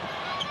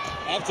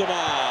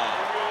 Eftimov.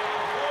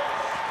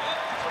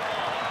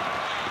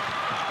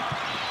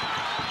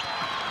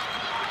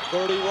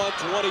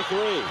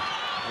 31-23.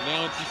 And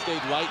now NC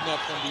State lighten up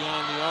from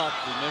beyond the arc.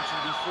 We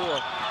mentioned before,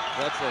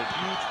 that's a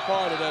huge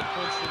part of that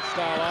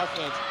Princeton-style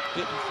offense,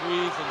 hitting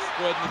threes and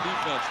spreading the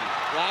defenses.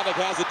 Plavik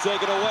has it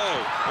taken away.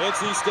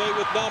 NC State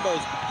with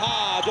numbers.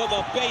 Hodge on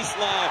the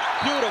baseline.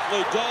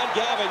 Beautifully done.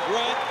 Gavin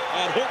Grant.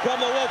 And here come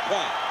the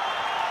Wolfpack.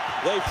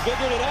 They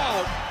figured it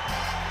out.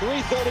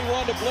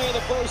 3:31 to play in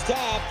the first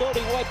half.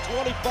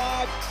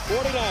 31-25,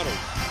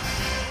 49ers.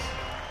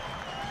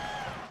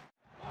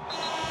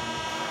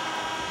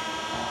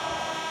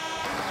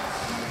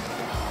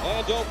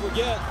 And don't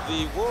forget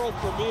the world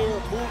premiere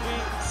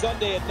movie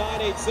Sunday at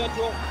 9/8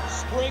 Central.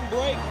 Spring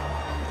Break,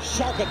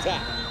 Shark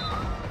Attack.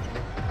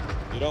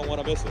 You don't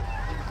want to miss it.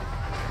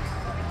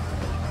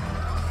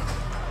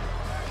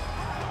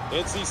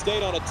 NC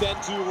State on a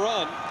 10-2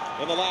 run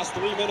in the last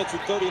 3 minutes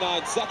and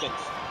 39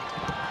 seconds.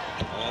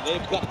 And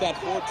they've cut that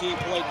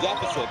 14-point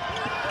deficit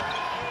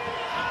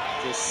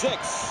to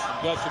 6.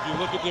 Gus, if you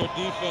look at their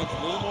defense,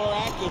 a little more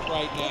active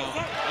right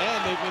now.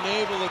 And they've been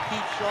able to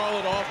keep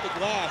Charlotte off the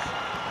glass,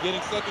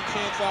 getting second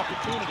chance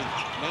opportunities.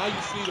 Now you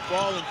see the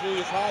ball in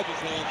Julius Hodge's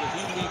hands as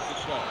he leads the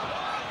show.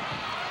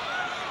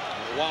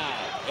 Wow,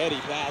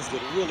 Eddie Baston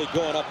really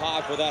going up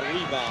high for that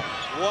rebound.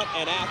 What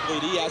an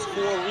athlete. He has 4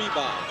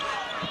 rebounds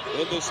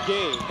in this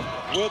game.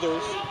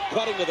 Withers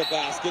cutting to the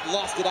basket,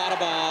 lost it out of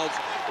bounds.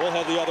 We'll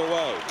head the other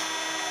way.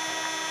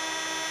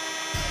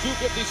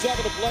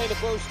 2:57 to play in the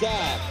first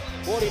half.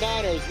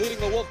 49ers leading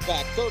the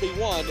Wolfpack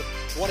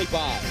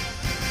 31-25.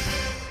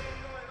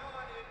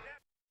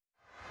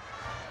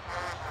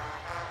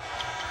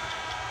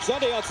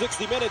 Sunday on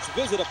 60 Minutes,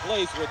 visit a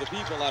place where the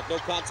people have no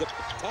concept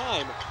of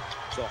time.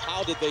 So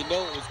how did they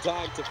know it was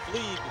time to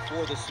flee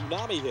before the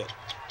tsunami hit?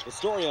 The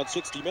story on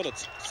 60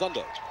 Minutes,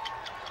 Sunday.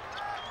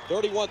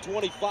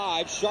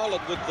 31-25,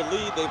 Charlotte with the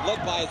lead. They've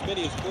led by as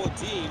many as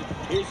 14.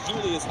 Here's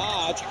Julius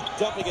Hodge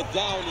dumping it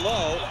down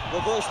low.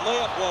 Reverse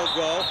layup won't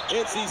go.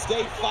 NC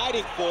State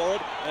fighting for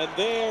it. And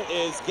there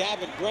is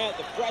Gavin Grant,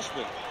 the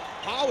freshman.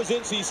 How has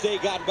NC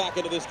State gotten back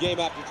into this game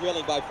after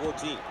trailing by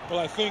 14? Well,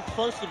 I think,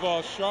 first of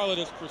all, Charlotte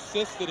has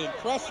persisted in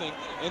pressing.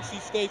 NC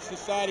State's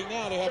deciding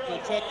now they have to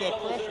attack that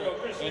pressure.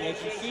 And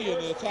as you see, in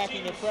the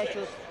attacking the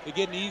pressure, they're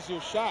getting easier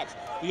shots.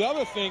 The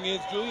other thing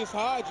is Julius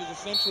Hodge is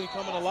essentially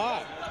coming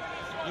alive.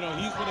 You know,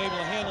 he's been able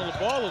to handle the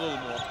ball a little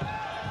more.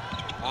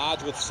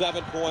 Hodge with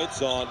 7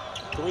 points on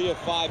 3 of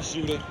 5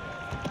 shooting.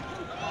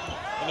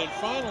 And then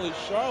finally,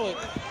 Charlotte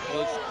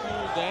has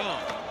cooled down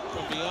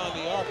from beyond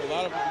the arc. A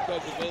lot of it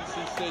because of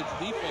NC State's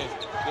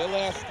defense. Their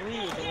last 3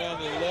 was around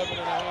the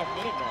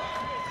 11.5-minute mark.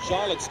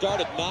 Charlotte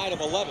started 9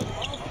 of 11.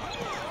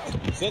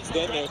 Since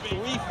then, they're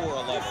 3 for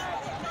 11.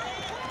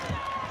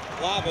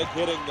 Plavik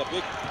hitting the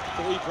big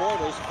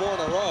 3-pointers 4 in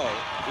a row.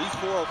 He's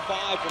 4 of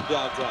 5 from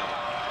downtown.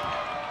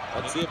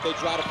 Let's see if they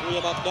try to free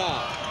him up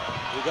now.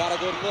 We got a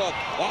good look.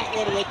 That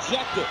one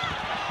rejected.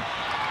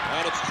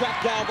 And it's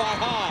tracked down by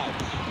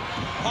Hodge.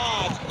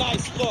 Hodge,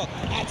 nice look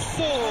at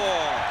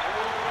Soar.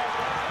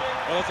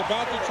 Well, it's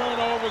about the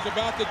turnovers,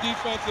 about the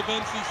defense of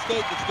NC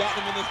State that's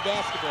gotten them in this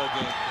basketball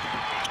game.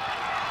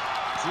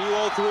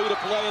 2:03 to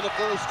play in the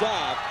first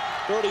half.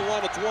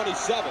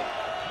 31-27.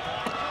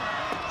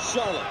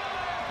 Charlotte.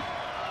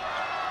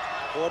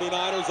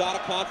 49ers out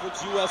of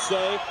Conference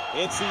USA.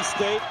 NC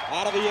State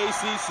out of the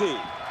ACC.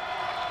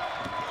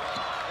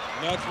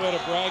 And that's where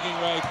the bragging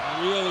rights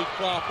really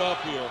crop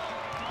up here.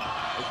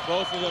 It's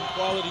both of them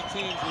quality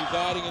teams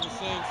residing in the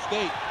same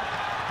state.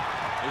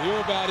 They hear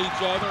about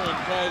each other and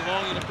probably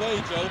longing to play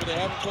each other, but they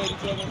haven't played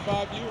each other in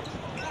 5 years.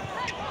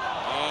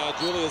 And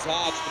Julius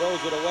Hodge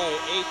throws it away.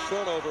 8th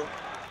turnover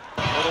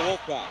for the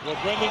Wolfpack. Well,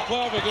 Brendan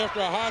Plavik, after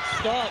a hot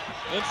start,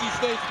 NC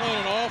State's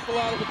paying an awful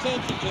lot of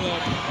attention to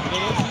them. And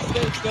then NC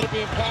State, instead of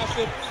being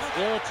passive,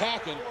 they're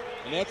attacking.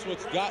 And that's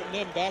what's gotten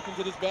them back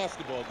into this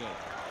basketball game.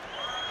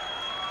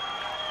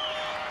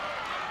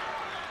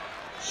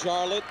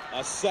 Charlotte,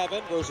 a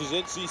 7 versus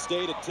NC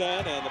State at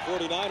 10. And the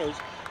 49ers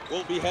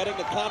will be heading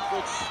to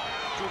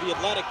the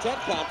Atlantic 10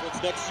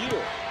 Conference next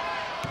year.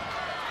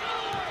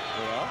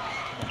 Well,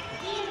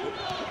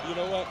 you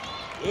know what?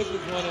 This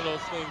is one of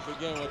those things,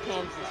 again, where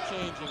conference is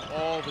changing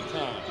all the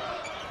time.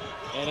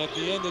 And at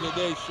the end of the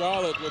day,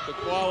 Charlotte, with the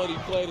quality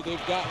play that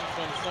they've gotten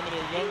from some of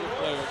their younger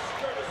players,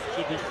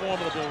 should be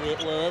formidable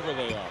wherever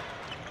they are.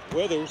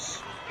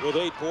 Withers with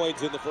 8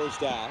 points in the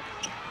first half.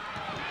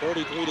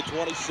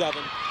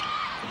 33-27.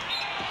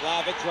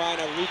 Plavik trying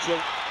to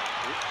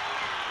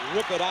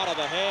rip it out of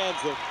the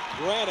hands of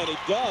Grant, and he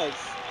does.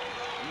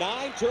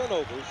 9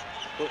 turnovers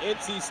for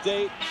NC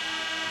State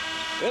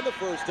in the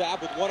first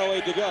half with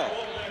 1:08 to go.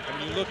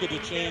 When you look at the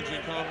change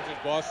in conferences,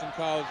 Boston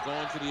College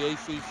going to the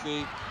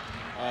ACC,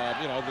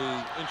 you know, the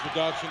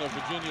introduction of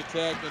Virginia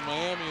Tech and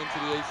Miami into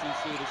the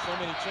ACC, there's so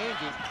many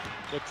changes,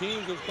 but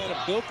teams have kind of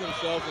built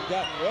themselves and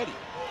gotten ready.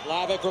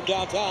 Plavik from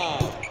downtown.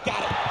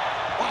 Got it.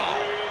 Wow.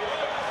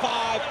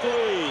 5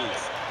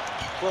 threes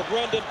for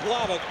Brendan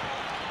Plavik.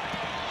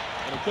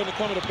 And it couldn't have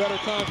come at a better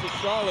time for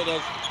Charlotte,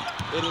 as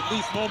it at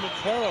least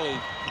momentarily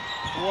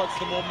thwarts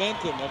the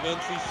momentum of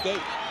NC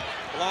State.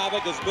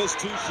 Plavik has missed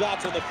 2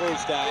 shots in the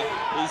first half.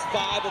 He's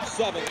 5 of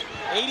 7.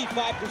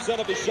 85%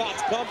 of his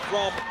shots come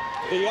from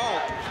the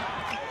arc.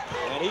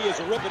 And he is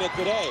ripping it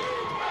today.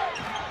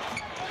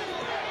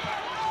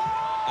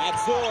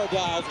 Atzor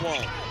dials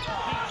one.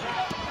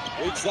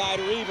 Weak side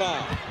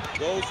rebound.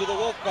 Goes to the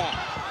Wolfpack.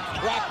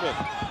 Brackman.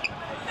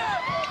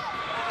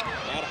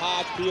 And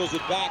Hodge peels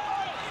it back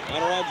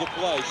and runs a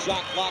play.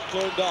 Shot clock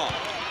turned off.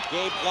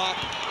 Game clock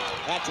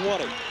at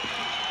 20.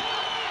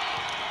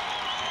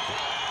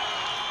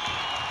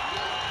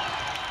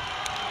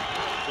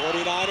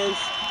 '49ers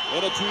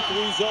in a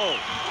 2-3 zone.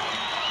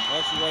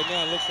 Actually, right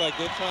now, it looks like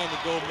they're trying to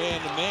go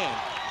man-to-man.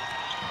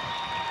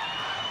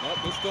 Nope,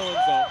 they're still in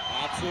zone.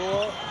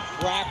 Atzor,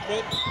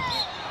 Brackman,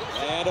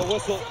 and a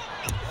whistle.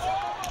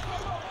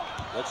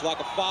 Looks like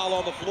a foul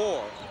on the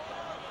floor.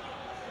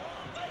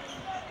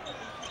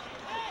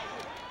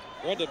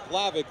 Brendan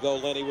Plavik, though,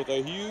 Lenny, with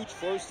a huge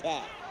first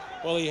half.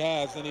 Well, he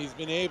has, and he's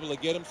been able to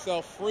get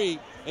himself free.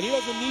 And he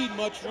doesn't need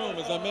much room,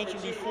 as I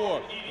mentioned before.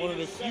 One of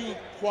the few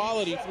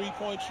quality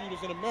three-point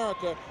shooters in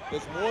America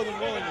that's more than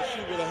willing to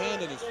shoot with a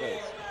hand in his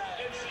face.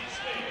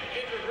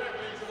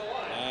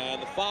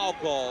 And the foul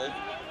called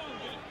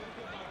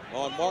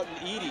on Martin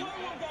Edey.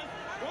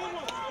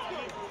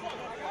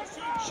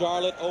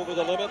 Charlotte over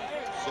the limit,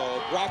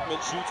 so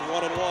Brackman shoots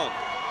 1 and 1.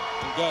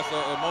 And Gus,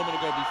 a moment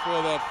ago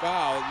before that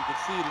foul, you could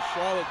see the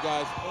Charlotte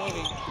guys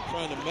pointing,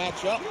 trying to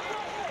match up.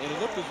 And it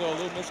looked as though a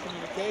little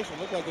miscommunication. It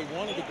looked like they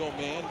wanted to go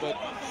man, but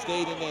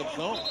stayed in that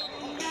zone.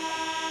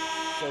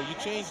 So you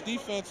change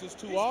defenses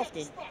too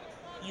often,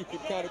 you can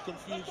kind of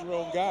confuse your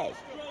own guys.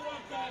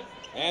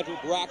 Andrew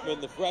Brackman,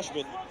 the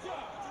freshman,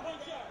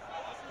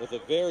 with a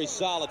very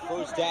solid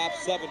first half,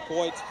 7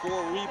 points,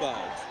 4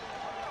 rebounds.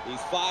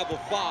 He's 5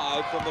 of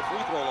 5 from the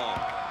free throw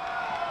line.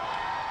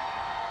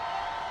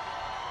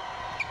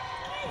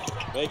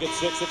 Make it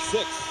 6 of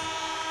 6.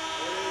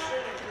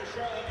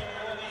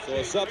 So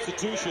a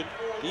substitution.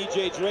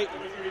 DJ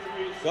Drayton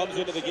comes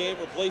into the game,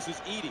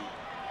 replaces Edey.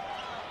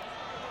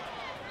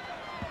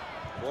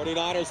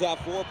 49ers have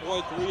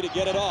 4.3 to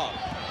get it off.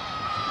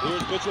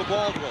 Here's Mitchell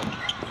Baldwin.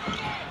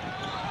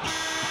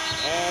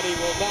 And he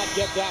will not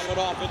get that one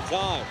off in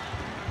time.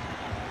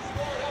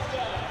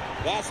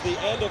 That's the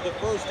end of the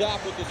first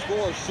half with the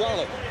score.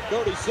 Charlotte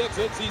 36,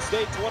 NC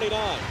State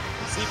 29.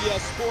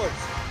 CBS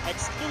Sports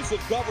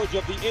exclusive coverage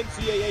of the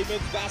NCAA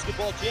Men's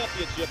Basketball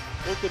Championship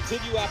will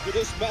continue after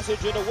this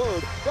message and a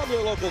word from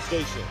your local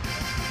station.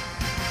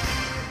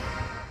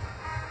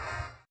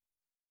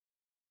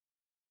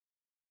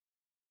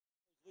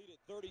 Lead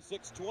at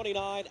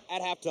 36-29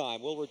 at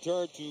halftime. We'll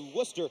return to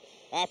Worcester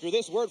after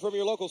this word from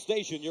your local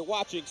station. You're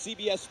watching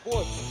CBS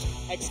Sports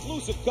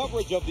exclusive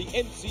coverage of the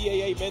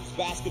NCAA Men's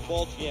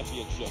Basketball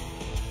Championship.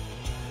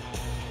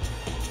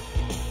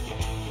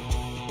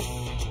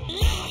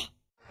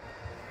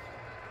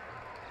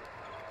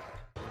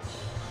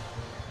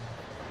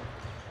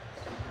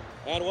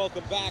 And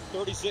welcome back,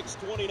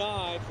 36-29,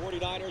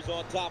 49ers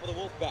on top of the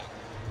Wolfpack.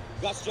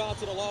 Gus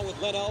Johnson along with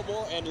Len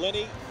Elmore and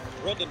Lenny.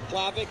 Brendan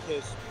Plavic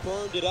has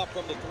burned it up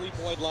from the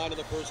three-point line in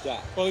the first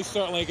half. Well, he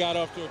certainly got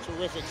off to a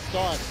terrific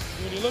start.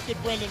 When you look at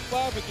Brendan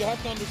Plavic, you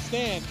have to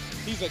understand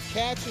he's a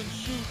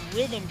catch-and-shoot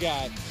rhythm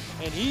guy,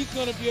 and he's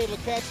going to be able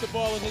to catch the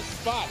ball in his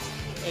spots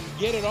and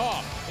get it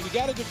off. And you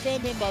got to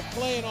defend him by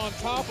playing on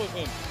top of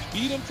him.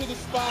 Beat him to the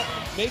spot,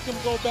 make him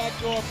go back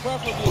door,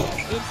 preferably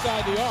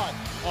inside the arc.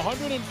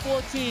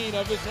 114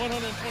 of his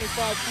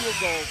 125 field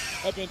goals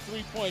have been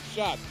three-point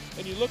shots.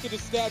 And you look at the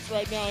stats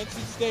right now,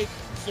 NC State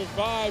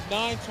survived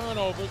 9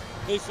 turnovers.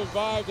 They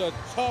survived a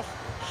tough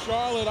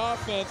Charlotte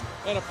offense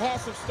and a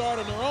passive start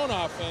on their own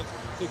offense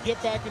to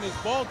get back in this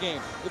ball game.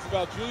 It's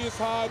about Julius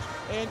Hodge,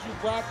 Andrew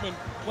Brackman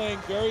playing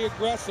very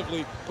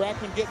aggressively.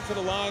 Brackman getting to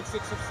the line,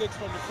 6 of 6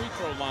 from the free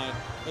throw line.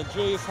 And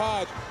Julius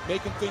Hodge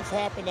making things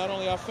happen not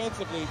only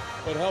offensively,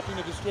 but helping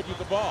to distribute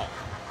the ball.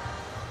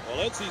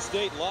 Well, NC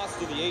State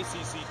lost in the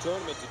ACC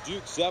tournament to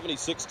Duke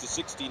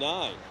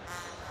 76-69.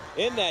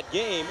 In that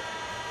game,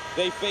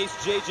 they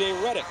faced J.J.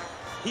 Redick.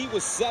 He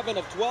was 7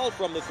 of 12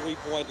 from the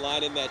three-point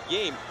line in that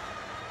game,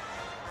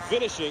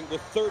 finishing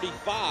with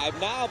 35.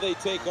 Now they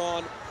take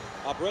on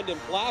Brendan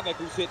Plavic,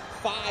 who's hit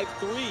 5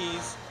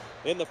 threes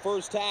in the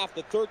first half.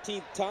 The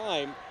 13th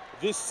time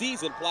this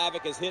season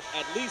Plavic has hit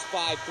at least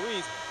 5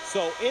 threes.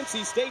 So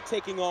NC State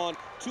taking on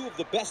 2 of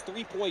the best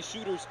three-point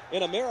shooters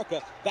in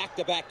America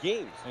back-to-back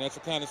games. And that's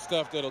the kind of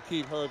stuff that'll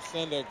keep Herb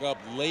Sendek up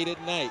late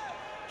at night,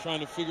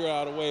 trying to figure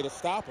out a way to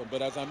stop him.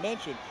 But as I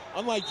mentioned,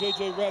 unlike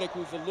J.J. Redick,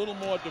 who's a little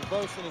more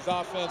diverse in his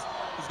offense,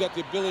 he's got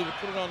the ability to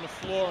put it on the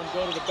floor and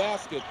go to the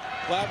basket.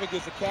 Plavic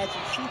is a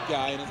catch-and-shoot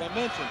guy, and as I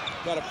mentioned,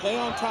 got to play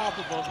on top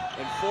of him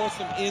and force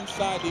him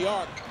inside the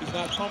arc. He's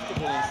not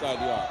comfortable inside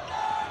the arc.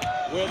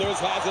 Withers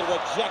has it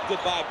rejected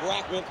by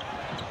Brackman.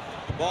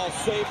 The ball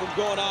saved from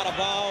going out of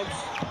bounds.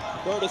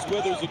 Curtis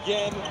Withers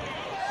again,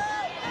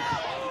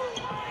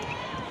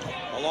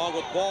 along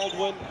with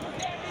Baldwin,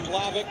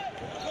 Plavic,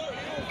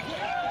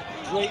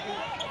 Drayton,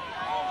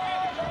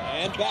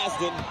 and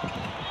Basden.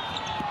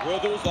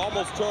 Withers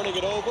almost turning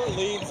it over,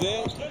 leans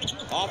in,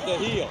 off the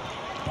heel.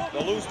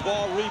 The loose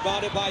ball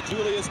rebounded by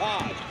Julius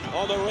Hodge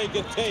on the rake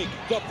and take.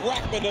 To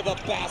Brackman to the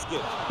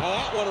basket. And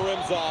that one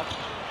rims off.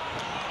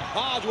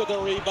 Hodge with the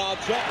rebound,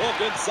 jump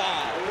hook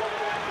inside.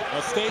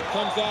 Well, State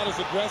comes out as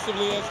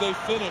aggressively as they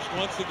finished.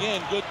 Once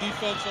again, good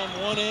defense on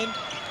one end.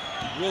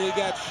 Really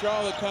got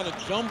Charlotte kind of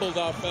jumbled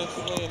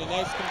offensively, and a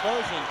nice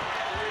conversion.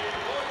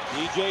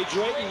 DJ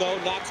Drayton, though,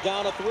 knocks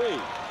down a 3. Well,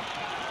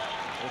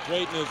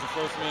 Drayton is the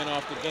first man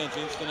off the bench.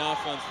 Instant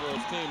offense for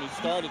his team. He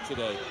started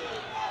today.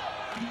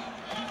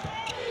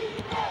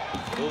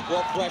 Full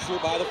court pressure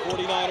by the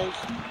 49ers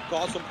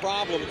caused some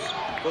problems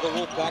for the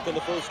Wolfpack in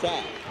the first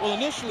half. Well,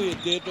 initially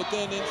it did, but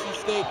then NC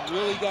State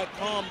really got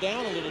calmed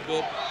down a little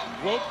bit,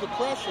 broke the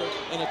pressure,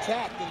 and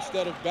attacked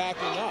instead of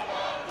backing up.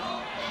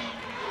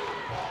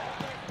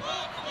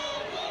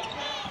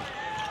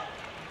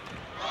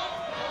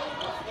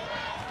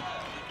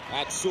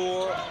 At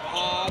Soar,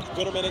 Hodge,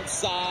 Bitterman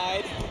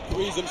inside,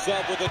 frees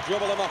himself with a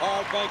dribble and a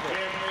hard banker.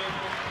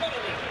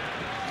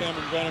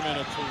 Cameron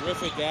Bennerman, a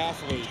terrific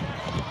athlete.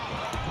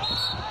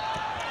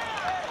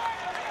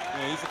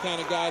 You know, he's the kind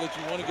of guy that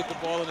you want to get the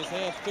ball in his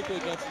hands,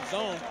 particularly against the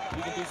zone.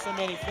 He can do so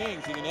many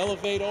things. He can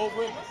elevate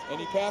over it, and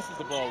he passes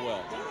the ball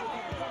well.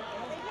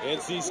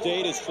 NC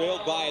State is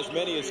trailed by as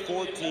many as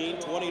 14,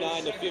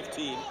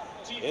 29-15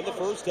 in the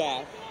first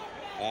half,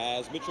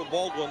 as Mitchell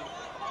Baldwin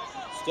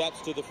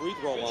steps to the free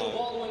throw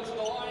line.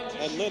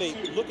 And Lenny,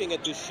 looking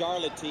at this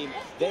Charlotte team,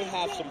 they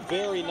have some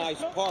very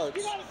nice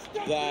parts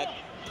that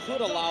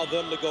could allow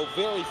them to go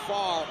very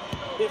far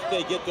if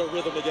they get their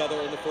rhythm together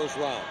in the first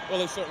round. Well,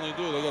 they certainly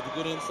do. They got the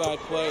good inside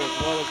play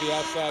as well as the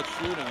outside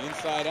shooting.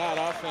 Inside-out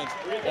offense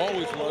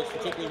always works,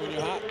 particularly when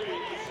you're hot.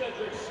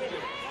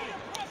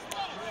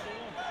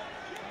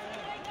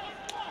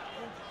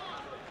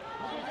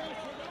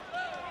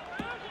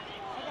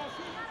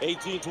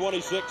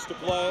 $18:26 to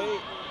play.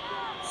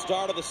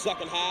 Start of the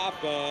second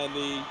half, and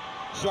the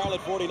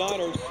Charlotte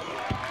 49ers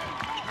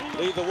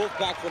lead the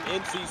Wolfpack from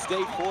NC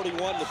State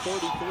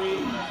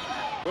 41-33.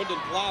 Brendan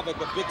Plavic,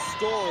 a big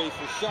story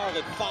for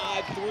Charlotte,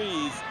 5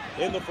 threes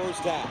in the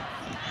first half.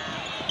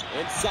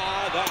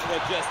 Inside, that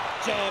one just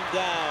jammed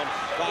down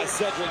by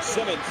Cedric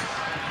Simmons.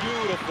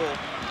 Beautiful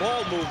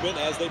ball movement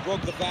as they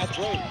broke the fast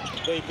break.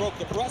 They broke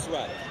the press,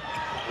 rather.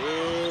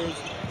 Here's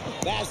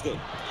Basden.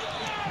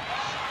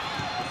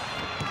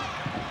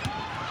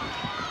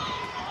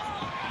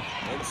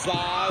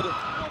 Inside.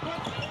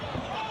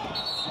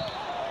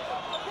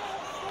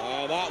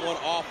 And that one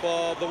off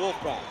of the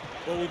Wolfpack.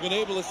 What we've been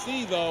able to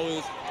see, though,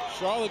 is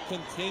Charlotte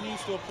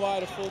continues to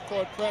apply the full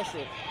court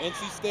pressure.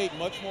 NC State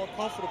much more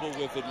comfortable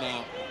with it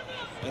now.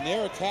 And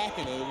they're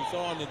attacking it. We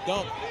saw on the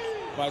dunk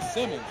by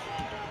Simmons.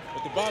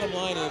 But the bottom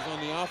line is, on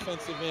the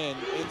offensive end,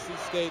 NC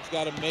State's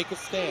got to make a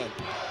stand.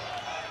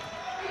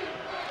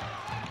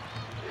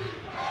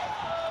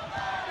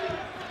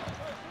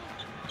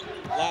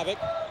 Plavic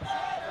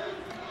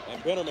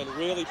and Bitterman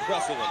really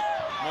pressing him.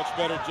 Much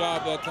better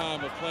job that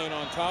time of playing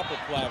on top of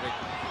Plavic.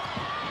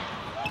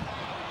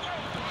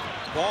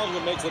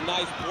 Baldwin makes a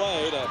nice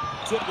play to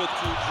tip it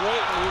to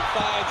Drayton, who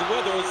finds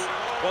Withers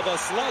with a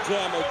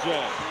sledgehammer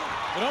jam.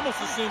 It almost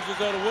seems as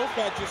though the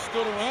Wolfpack just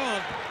stood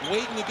around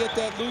waiting to get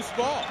that loose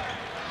ball.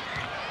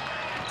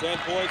 10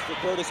 points for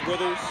Curtis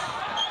Withers.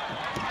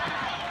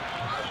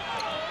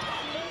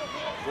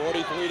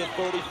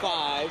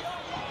 43-35.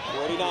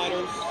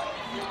 49ers,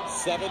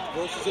 7th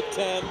versus a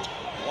 10.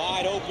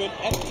 Wide open,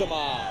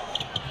 Eptima.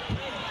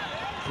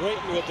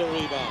 Drayton with the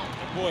rebound.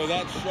 Boy,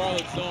 that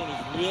Charlotte zone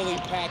is really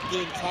packed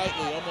in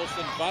tightly, almost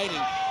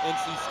inviting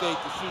NC State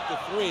to shoot the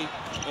three,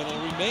 and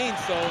it'll remain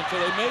so until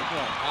they make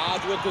one.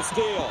 Hodge with the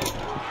steal.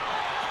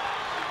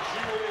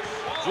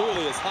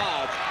 Julius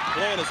Hodge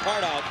playing his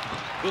heart out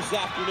this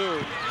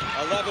afternoon.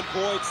 11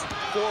 points,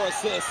 4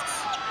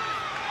 assists.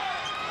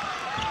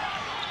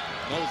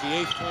 That was the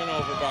 8th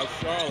turnover by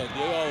Charlotte.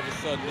 They all of a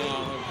sudden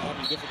now are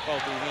having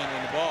difficulty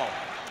handling the ball.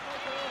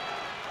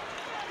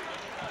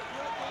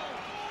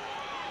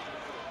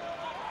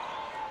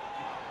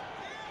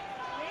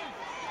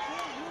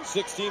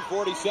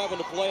 .47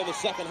 to play in the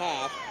second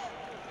half.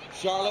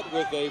 Charlotte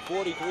with a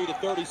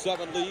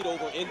 43-37 lead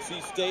over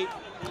NC State.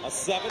 A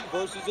 7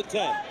 versus a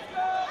 10.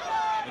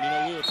 And you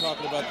know, we were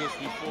talking about this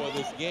before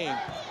this game.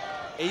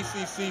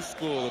 ACC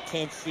school, a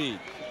 10th seed.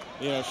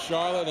 You know,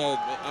 Charlotte,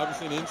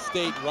 obviously an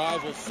in-state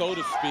rival, so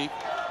to speak,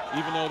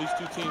 even though these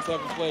two teams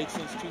haven't played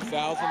since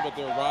 2000, but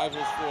they're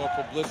rivals for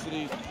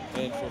publicity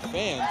and for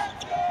fans.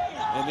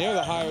 And they're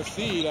the higher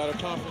seed out of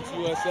Conference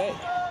USA.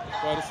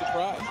 Quite a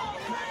surprise.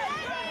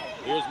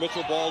 Here's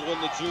Mitchell Baldwin,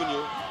 the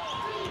junior.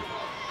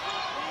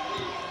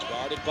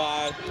 Guarded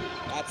by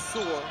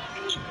Atsur.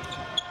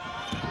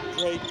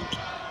 Drayton,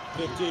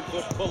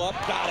 15-foot pull-up,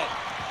 got it.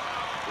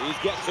 He's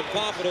getting some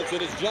confidence in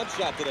his jump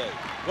shot today.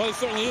 Well, it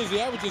certainly is. He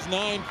averages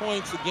 9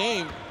 points a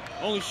game.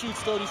 Only shoots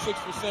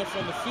 36%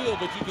 from the field,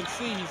 but you can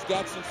see he's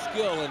got some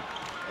skill. And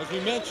as we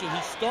mentioned,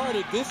 he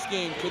started this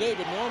game today,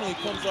 but normally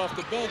he comes off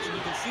the bench, and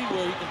you can see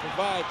where he can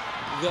provide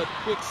that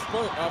quick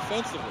spurt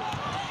offensively.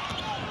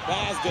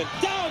 Basden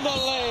down the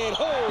lane.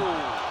 Oh!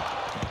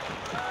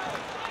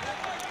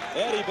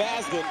 Eddie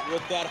Basden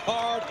with that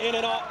hard in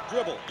and out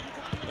dribble.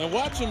 And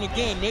watch him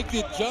again make the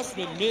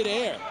adjustment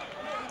mid-air.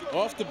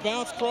 Off the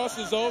bounce,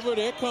 crosses over.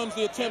 There comes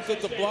the attempt at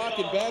the block,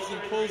 and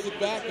Basden pulls it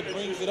back and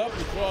brings it up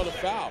to draw the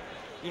foul.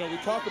 You know, we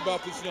talk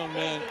about this young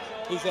man,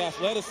 his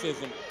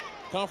athleticism.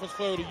 Conference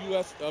Player of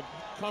the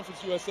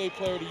Conference USA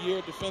Player of the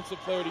Year, Defensive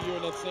Player of the Year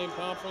in that same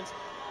conference.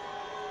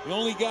 The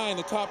only guy in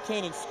the top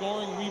 10 in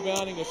scoring,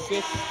 rebounding,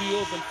 assists,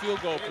 steals, and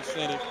field goal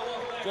percentage.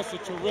 Just a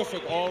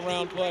terrific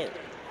all-around player.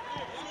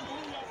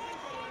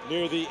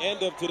 Near the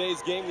end of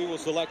today's game, we will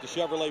select a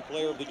Chevrolet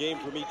Player of the Game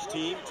from each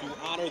team to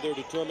honor their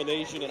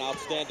determination and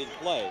outstanding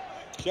play.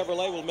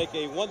 Chevrolet will make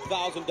a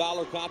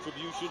 $1,000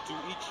 contribution to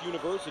each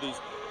university's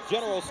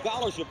General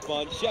Scholarship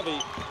Fund,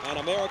 Chevy, and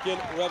American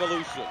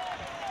Revolution.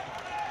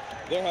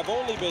 There have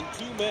only been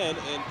 2 men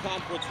in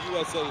Conference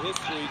USA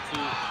history to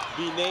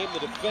be named the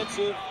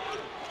defensive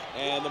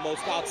and the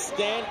most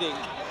outstanding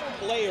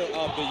player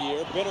of the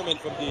year. Bitterman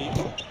from deep,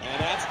 and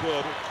that's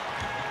good.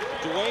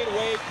 Dwayne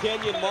Wade,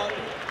 Kenyon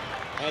Martin,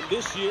 and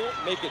this year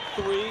make it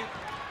 3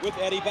 with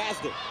Eddie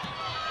Basden.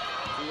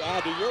 To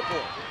add to your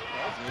point.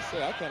 I was going to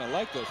say, I kind of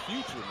like the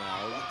future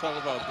now. We're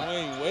talking about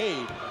Dwayne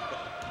Wade,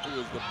 who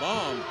is the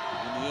bomb in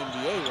the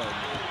NBA right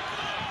now.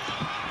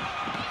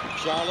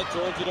 Charlotte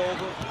turns it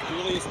over.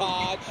 Julius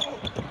Hodge.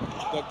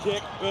 The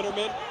kick.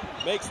 Bitterman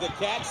makes the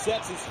catch,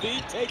 sets his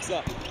feet, takes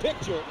a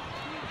picture.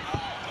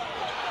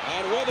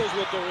 And Withers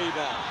with the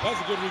rebound. That's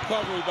a good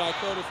recovery by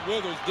Curtis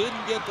Withers.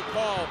 Didn't get the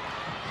call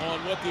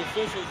on what the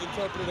officials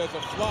interpreted as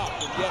a flop,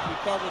 and yet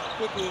recovered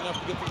quickly enough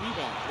to get the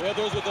rebound.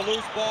 Withers with the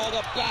loose ball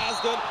to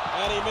Basden,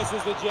 and he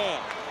misses the jam,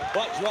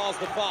 but draws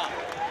the foul.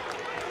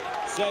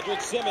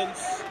 Cedric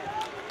Simmons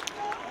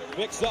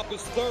picks up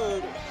his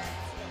third.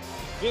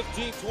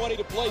 15-20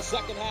 to play,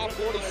 second half,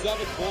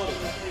 47-40.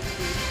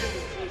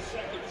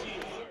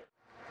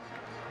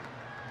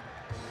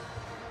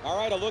 All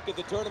right, a look at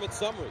the tournament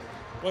summary.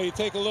 Well, you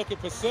take a look at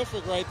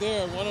Pacific right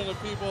there. One of the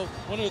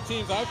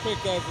teams I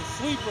picked as a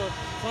sleeper,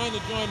 trying to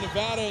join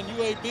Nevada and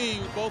UAB,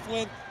 who both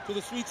went to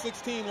the Sweet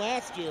 16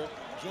 last year.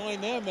 Join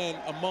them and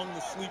among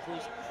the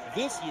sleepers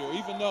this year,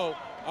 even though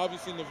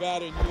obviously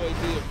Nevada and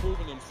UAB have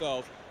proven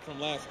themselves from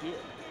last year.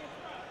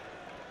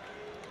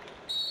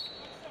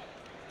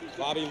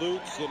 Bobby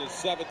Lutz in his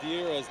 7th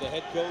year as the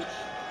head coach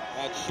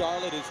at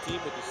Charlotte. His team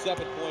with a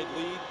 7-point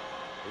lead,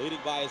 leading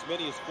by as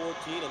many as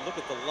 14. And look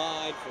at the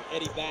line for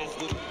Eddie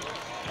Basden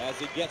as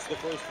he gets the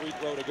first free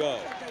throw to go.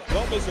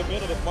 Don't miss a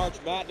minute of March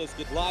Madness.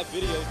 Get live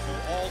video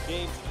to all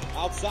games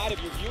outside of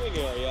your viewing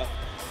area.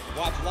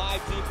 Watch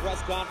live team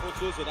press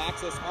conferences and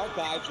access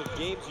archives of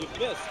games you've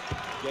missed.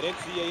 Get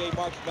NCAA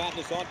March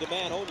Madness on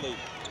demand only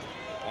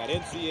at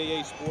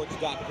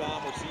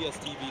NCAAsports.com or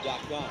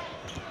CSTV.com.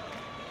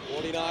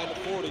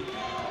 49-40.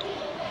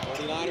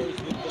 49ers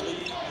with the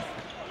lead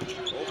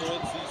over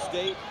NC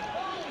State.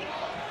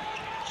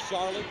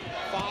 Charlotte,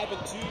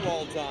 5-2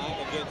 all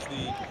time against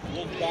the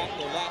Wolfpack.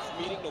 Their last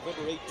meeting,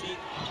 November 18th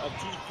of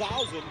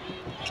 2000,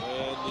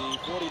 and the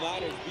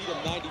 49ers beat them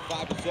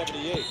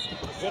 95-78.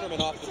 Fennerman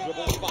off the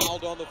dribble,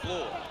 fouled on the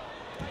floor.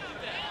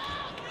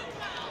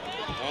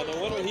 And the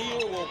winner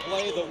here will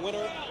play the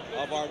winner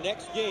of our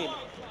next game,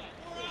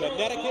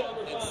 Connecticut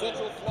and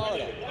Central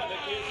Florida.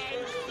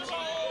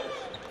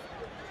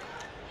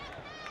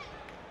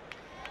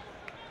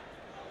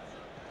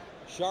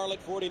 Charlotte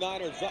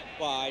 49ers up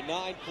by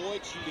 9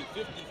 points, shooting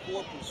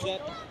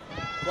 54%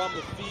 from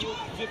the field,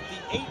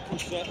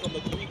 58% from the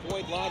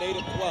three-point line, 8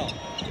 of 12.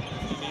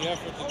 In the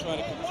effort to try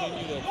to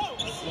continue to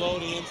slow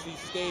the NC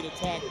State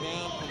attack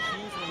down,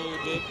 confuse them a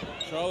little bit,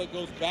 Charlotte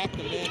goes back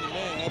to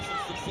man-to-man, had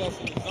some success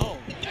in the zone.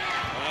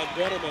 And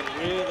Bennerman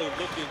really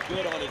looking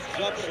good on his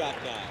jump shot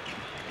now.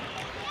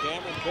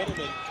 Cameron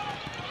Bennerman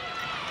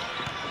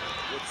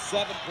with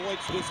 7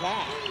 points this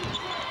half.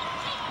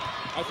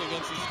 I think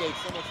NC State's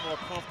so much more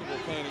comfortable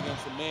playing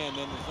against a man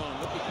than the zone.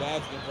 Look at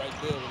Baskin right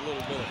there with a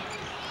little bit of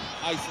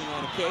icing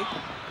on the cake.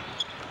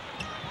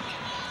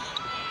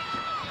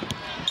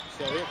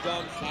 So here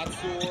comes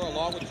Hatsur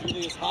along with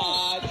Julius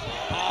Hodge.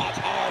 Hodge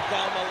hard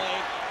down the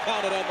lane,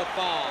 counted on the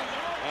foul.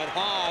 And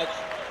Hodge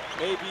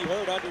may be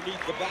hurt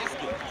underneath the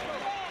basket.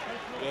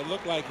 It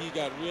looked like he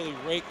got really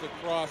raked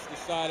across the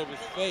side of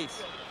his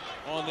face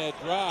on that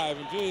drive.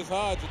 And Julius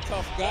Hodge, a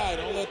tough guy.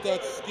 Don't let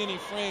that skinny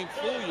frame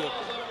fool you.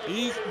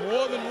 He's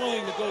more than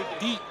willing to go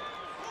deep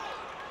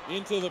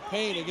into the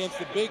paint against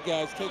the big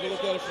guys. Take a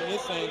look at it from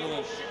this angle.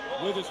 And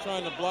Withers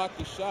trying to block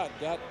the shot.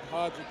 Got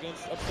Hodge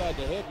against upside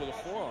the head with a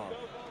forearm.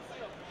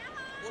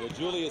 So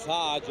Julius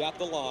Hodge at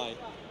the line.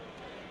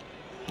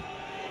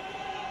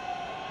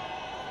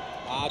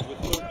 Hodge with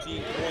 13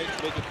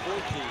 points, make it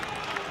 14.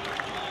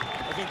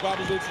 I think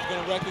Popovich is going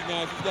to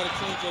recognize he's got to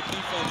change that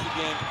defense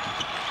again.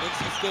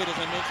 NC State, as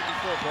I mentioned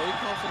before, very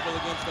comfortable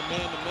against a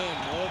man-to-man,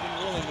 more than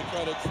willing to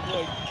try to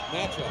exploit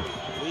matchups.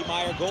 Lee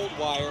Meyer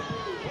Goldwire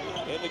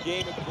in the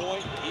game at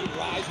point. He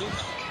rises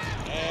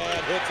and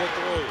hits a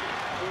three.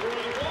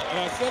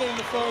 And I said it in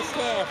the first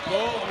half,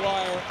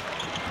 Goldwire,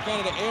 kind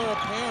of the heir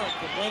apparent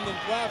for Brendan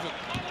Plavic.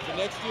 So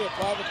next year,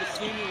 Plavic, the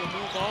senior, will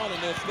move on, and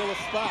there's still a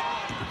spot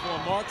for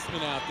a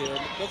marksman out there.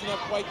 It doesn't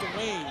have quite the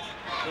range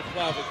that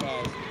Plavic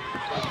has.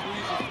 So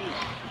three's a three.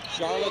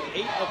 Charlotte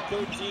 8 of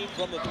 13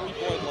 from the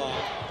three-point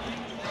line.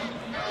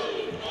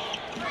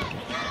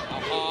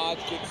 Now Hodge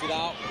kicks it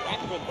out.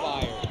 Rackman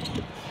fires.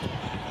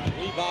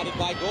 Rebounded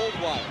by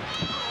Goldwire.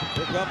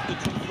 Here comes the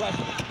two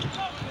freshmen.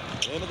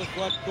 Into the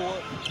front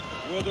court.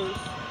 Withers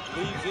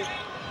leaves it.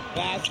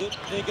 Bassett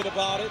thinking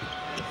about it.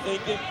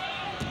 Thinking.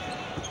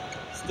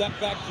 Step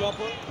back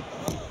jumper.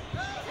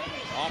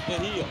 Off the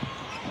heel.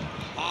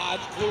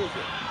 Hodge clears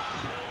it.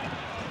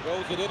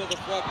 Throws it into the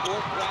front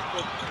court.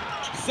 Rackman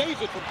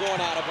saves it from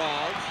going out of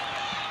bounds.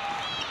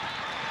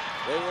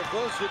 They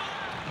reverse it.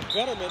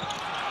 Fetterman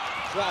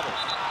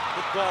travels.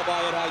 Good ball by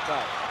Ed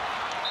Hightower.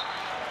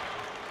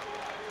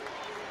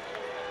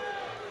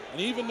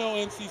 And even though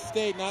NC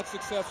State not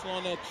successful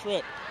on that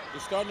trip,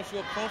 they're starting to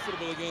feel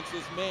comfortable against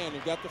this man.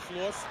 They've got the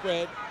floor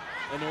spread,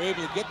 and they're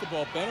able to get the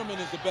ball. Bennerman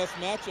is the best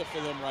matchup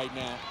for them right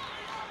now.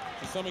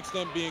 To some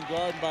extent being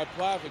guarded by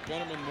Plavic.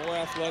 Bennerman more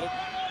athletic,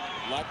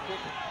 a lot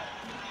quicker.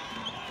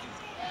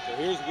 So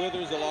here's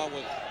Withers along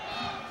with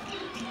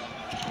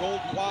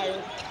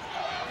Goldwire,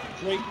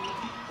 Drayton,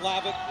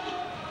 Plavic.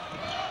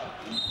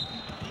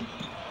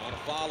 And a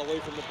foul away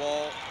from the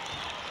ball.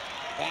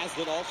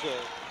 Hasden also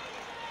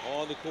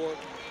on the court.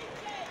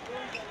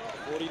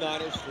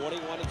 49ers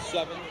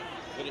 21-7.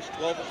 Finished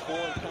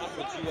 12-4 in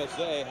Conference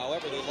USA.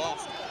 However, they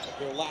lost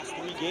their last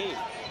 3 games.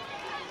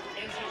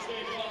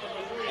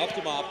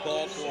 Eftimov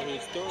called for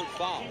his 3rd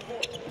foul.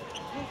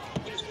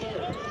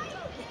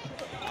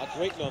 Now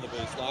Drayton on the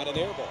baseline, an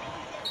air ball.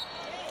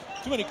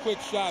 Too many quick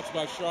shots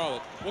by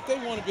Charlotte. What they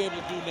want to be able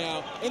to do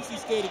now, NC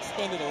State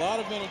expended a lot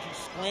of energy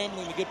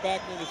scrambling to get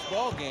back into this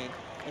ball game.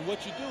 And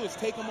what you do is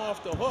take them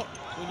off the hook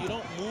when you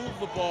don't move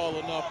the ball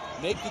enough,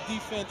 make the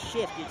defense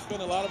shift. You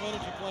expend a lot of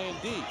energy playing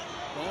D.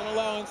 Don't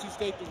allow NC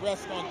State to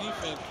rest on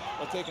defense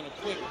by taking a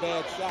quick,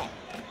 bad shot.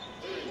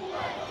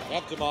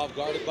 Eftimov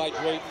guarded by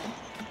Drayton.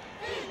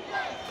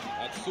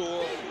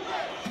 Hatsur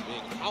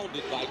being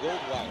pounded by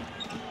Goldwire.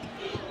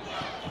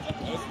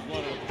 This is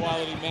one of the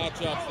quality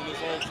matchups in this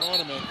whole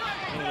tournament.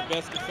 One of the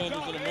best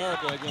defenders in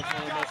America against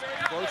one of the most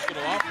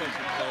versatile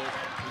offensive players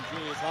in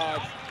Julius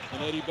Hodge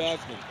and Eddie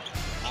Baskin.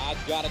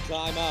 Hodge got a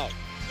timeout.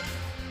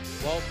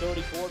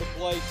 12:34 to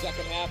play,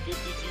 second half,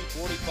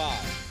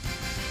 52-45.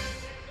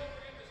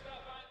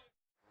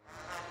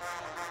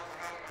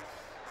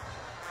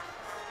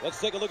 Let's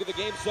take a look at the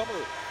game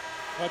summary.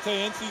 I'll tell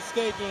you, NC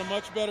State doing a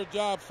much better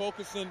job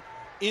focusing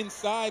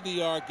inside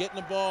the arc, getting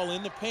the ball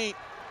in the paint,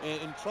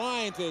 and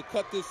trying to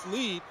cut this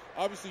lead.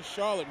 Obviously,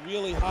 Charlotte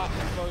really hot in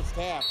the first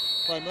half,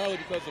 primarily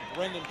because of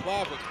Brendan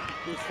Plavic,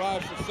 who's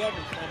 5 for 7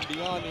 from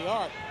beyond the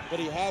arc, but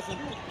he hasn't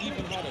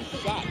even had a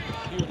shot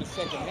here in the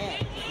second half.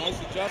 Nice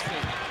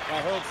adjustment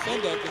by Herb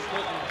Sendek and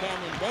putting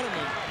Cameron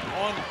Bennerman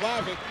on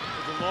Plavic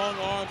with the long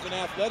arms and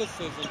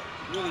athleticism.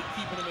 really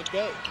keeping them at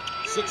bay.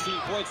 16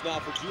 points now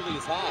for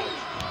Julius Hodge.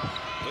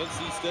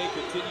 NC State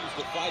continues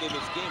to fight in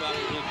this game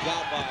after being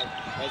down by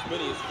as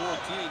many as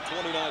 14,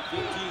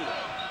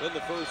 29-15 in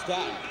the first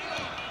half.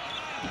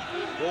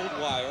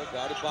 Goldwire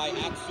guarded by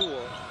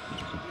Axur.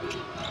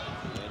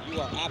 And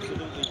you are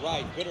absolutely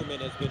right. Bitterman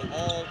has been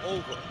all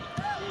over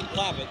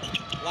Plavic.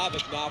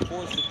 Plavic now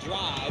forced to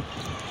drive.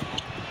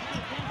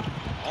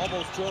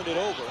 Almost turned it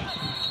over.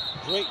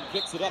 Drayton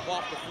picks it up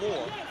off the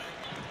floor.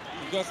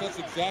 I guess that's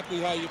exactly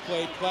how you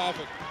play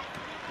Plavic.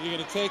 You're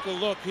going to take a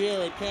look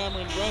here at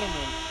Cameron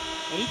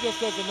Brenneman, and he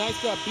just does a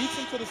nice job. Beats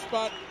him to the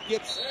spot,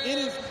 gets in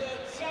his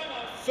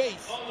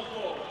face,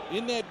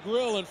 in that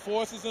grill, and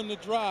forces him to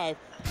drive.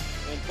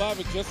 And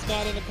Plavic just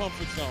not in the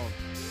comfort zone.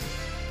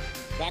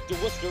 Back to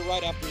Worcester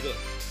right after this.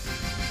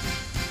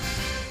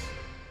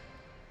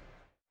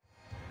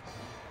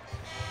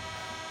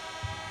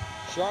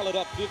 Charlotte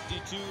up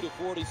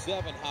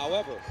 52-47.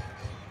 However,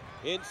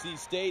 NC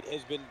State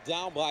has been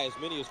down by as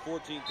many as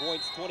 14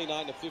 points,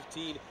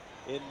 29-15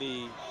 in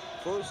the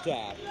first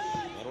half.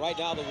 And right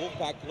now the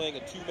Wolfpack playing a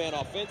two-man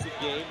offensive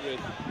game with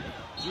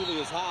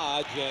Julius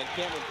Hodge and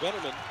Cameron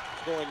Bennerman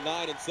scoring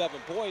 9 and 7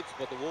 points,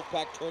 but the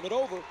Wolfpack turn it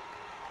over.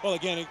 Well,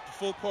 again,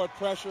 full court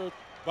pressure.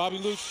 Bobby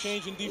Luce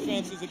changing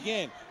defenses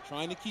again,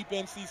 trying to keep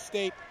NC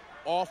State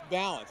off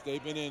balance.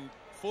 They've been in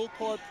full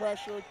court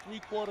pressure,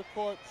 three-quarter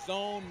court,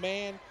 zone,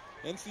 man.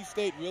 NC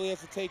State really has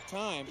to take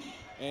time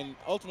and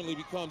ultimately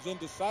becomes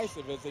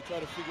indecisive as they try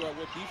to figure out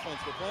what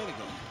defense they're playing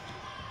against.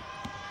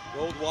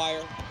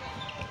 Goldwire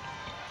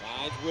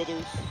finds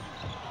Withers,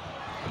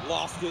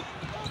 lost it,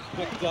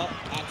 picked up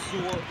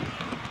Axur.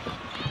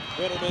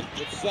 Bitterman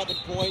with 7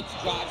 points,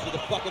 drives to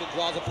the bucket and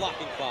draws a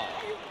blocking foul.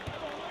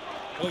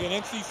 Look at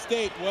NC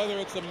State, whether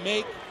it's a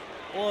make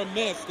or a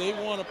miss, they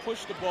want to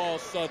push the ball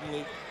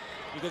suddenly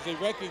because they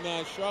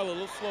recognize Charlotte a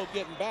little slow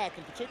getting back,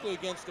 and particularly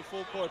against the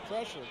full court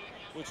pressure,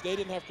 which they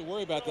didn't have to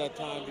worry about that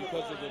time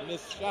because of the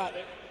missed shot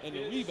and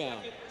the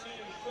rebound.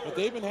 But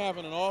they've been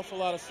having an awful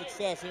lot of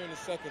success here in the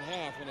second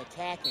half in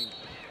attacking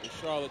the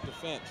Charlotte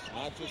defense,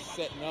 not just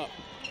setting up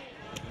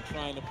and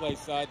trying to play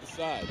side to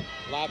side.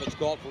 Lavich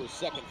called for his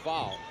second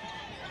foul.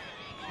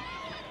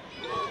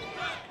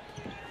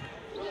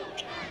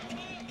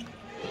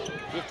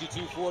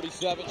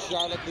 (52-47),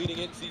 Charlotte leading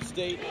NC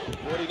State.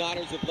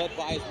 49ers have led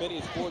by as many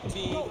as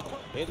 14.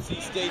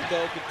 NC State,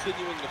 though,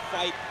 continuing to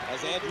fight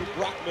as Andrew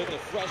Brockman, the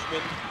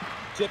freshman,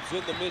 tips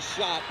in the missed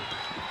shot.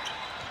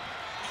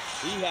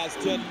 He has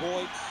 10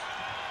 points,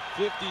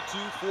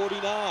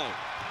 52-49.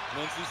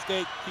 NC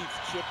State keeps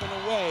chipping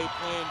away,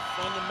 playing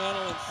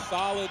fundamental and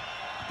solid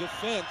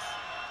defense.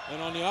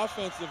 And on the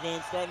offensive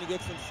end, starting to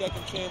get some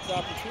second chance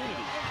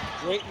opportunities.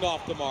 Drayton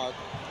off the mark.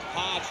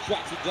 Hodge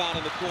tracks it down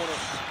in the corner.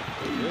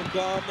 Here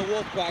come the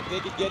Wolfpack.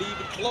 They can get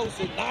even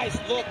closer. Nice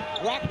look.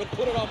 Brockman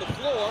put it on the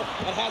floor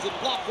and has it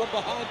blocked from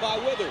behind by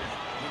Withers.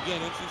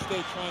 Again, NC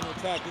State trying to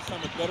attack. This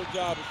time a better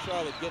job of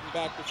Charlotte getting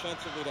back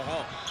defensively to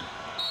help.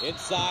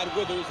 Inside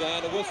Withers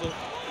and a whistle.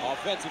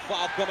 Offensive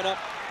foul coming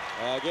up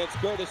against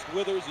Curtis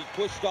Withers. He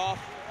pushed off,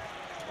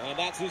 and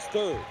that's his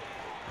third.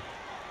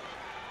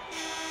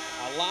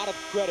 A lot of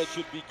credit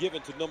should be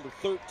given to number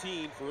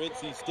 13 for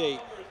NC State,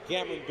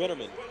 Cameron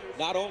Bitterman.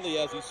 Not only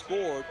has he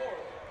scored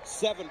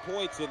 7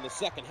 points in the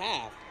second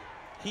half,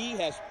 he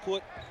has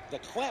put the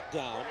clamp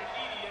down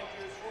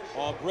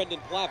on Brendan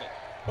Plavic.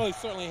 Well, he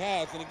certainly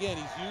has, and again,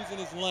 he's using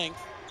his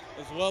length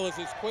as well as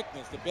his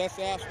quickness, the best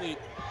athlete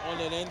on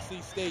that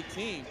NC State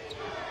team,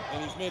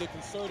 and he's made a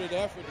concerted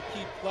effort to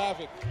keep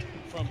Plavic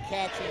from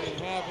catching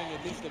and having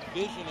at least a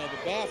vision of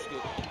the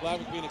basket,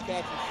 Plavic being a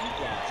catch and shoot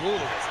guy.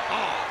 Julius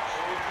Hodge.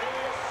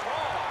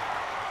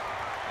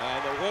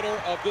 And the winner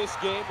of this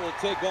game will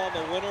take on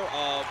the winner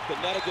of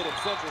Connecticut and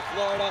Central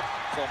Florida.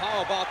 So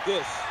how about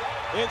this?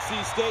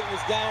 NC State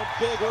was down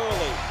big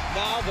early.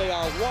 Now they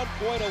are 1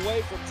 point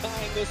away from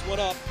tying this one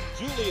up.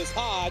 Julius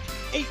Hodge,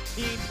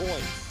 18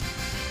 points.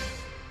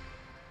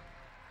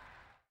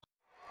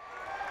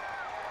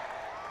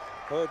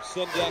 Herb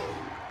Sendek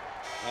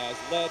has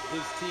led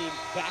his team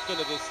back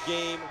into this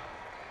game.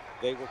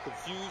 They were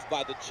confused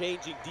by the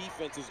changing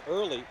defenses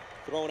early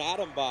thrown at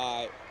them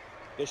by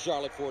the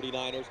Charlotte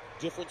 49ers.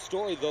 Different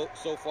story though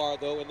so far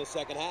though in the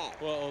second half.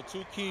 Well,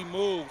 2 key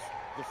moves.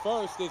 The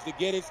first is to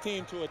get his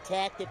team to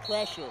attack the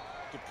pressure,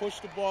 to push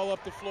the ball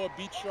up the floor,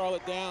 beat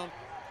Charlotte down,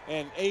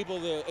 and able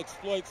to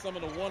exploit some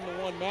of the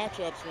one-to-one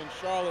matchups when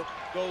Charlotte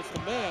goes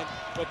to man.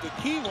 But the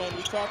key one,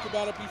 we talked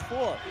about it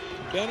before,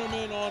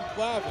 Bennerman on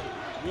Plavic,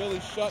 really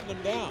shutting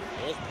him down.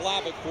 There's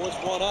Plavic,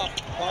 forced one up,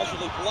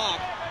 partially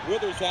blocked.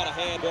 Withers had a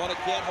hand on it,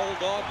 can't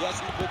hold on. Yes,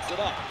 he picks it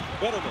up.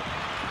 Bennerman.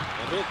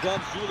 And here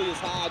comes Julius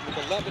Hodge with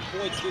 11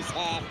 points this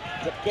half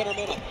to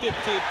Bitterman, a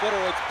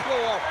 15-footer. It's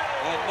pure.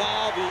 And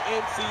now the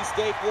NC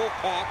State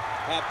Wolfpack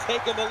have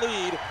taken the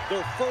lead,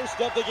 their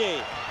first of the game.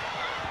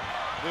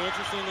 It'll be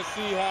interesting to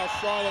see how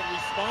Charlotte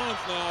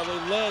responds now. They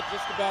led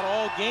just about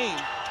all game.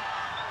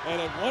 And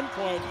at one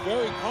point,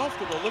 very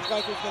comfortable. Looked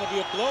like it was going to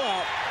be a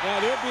blowout. Now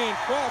they're being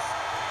pressed.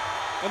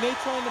 and they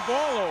turn the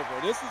ball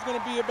over. This is going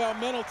to be about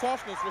mental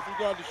toughness with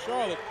regard to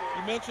Charlotte.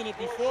 You mentioned it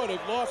before.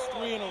 They've lost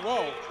 3 in a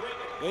row.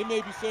 They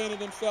may be saying to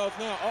themselves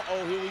now,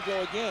 uh-oh, here we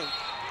go again.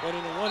 But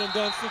in a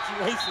one-and-done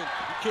situation,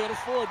 you can't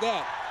afford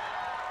that.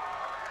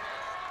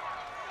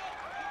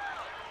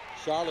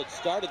 Charlotte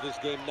started this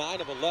game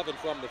 9 of 11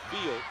 from the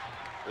field.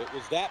 It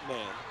was that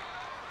man,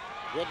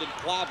 Brendan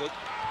Clavitt,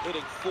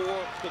 hitting 4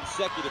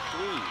 consecutive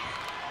threes.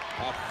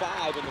 At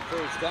 5 in the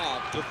first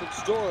half. Different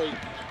story.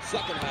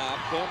 Second half,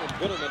 Cameron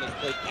Bitterman has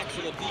played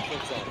excellent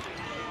defense on it.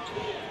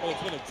 Well,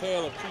 it's been a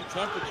tale of 2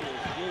 temperatures.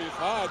 Julius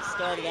Hodge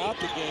started out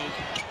the game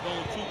with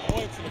only 2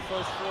 points in the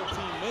first 14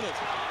 minutes.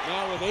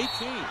 Now with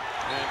 18.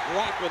 And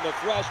Brackman, the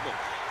freshman,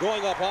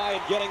 going up high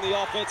and getting the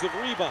offensive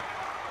rebound.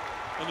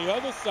 On the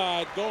other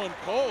side, going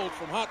cold,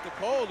 from hot to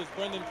cold, is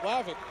Brendan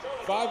Clavitt.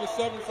 5 of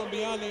 7 from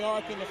beyond the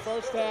arc in the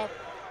first half.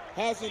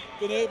 Hasn't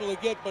been able to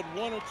get but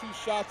 1 or 2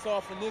 shots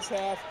off in this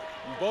half.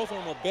 And both of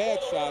them are bad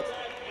shots.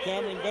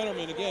 Cameron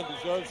Bitterman, again,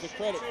 deserves the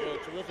credit for a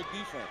terrific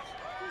defense.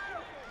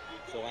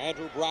 So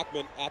Andrew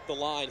Brackman at the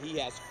line. He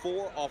has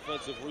 4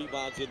 offensive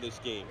rebounds in this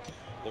game.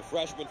 The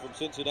freshman from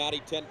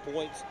Cincinnati, 10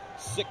 points,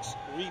 6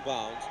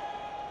 rebounds.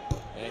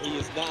 And he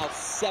is now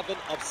 7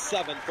 of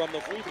 7 from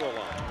the free throw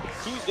line.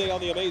 Tuesday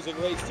on the Amazing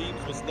Race,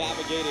 teams must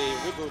navigate a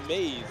river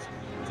maze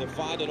to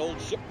find an old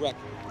shipwreck.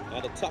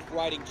 And a tough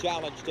riding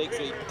challenge takes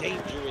a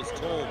dangerous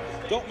turn.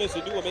 Don't miss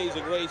a new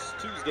Amazing Race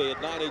Tuesday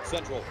at 9/8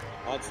 Central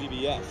on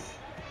CBS.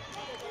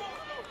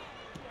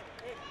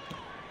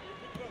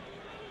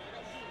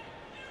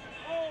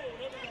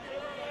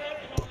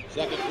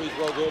 Second free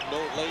throw good, no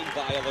lane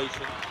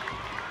violation.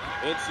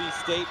 NC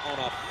State on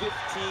a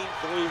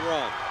 15-3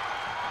 run.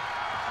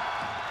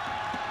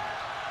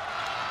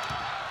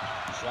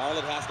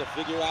 Charlotte has to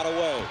figure out a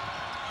way.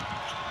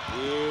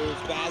 Here's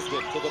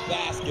Basden to the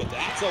basket.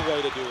 That's a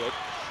way to do it.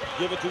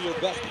 Give it to your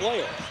best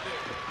player.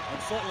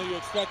 And certainly you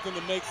expect them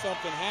to make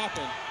something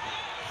happen.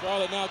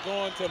 Charlotte now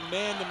going to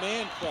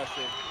man-to-man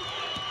pressure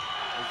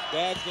as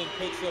Basden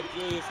picks up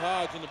Julius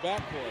Hodge in the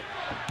backcourt.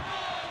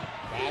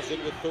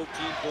 Basden with 13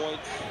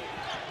 points.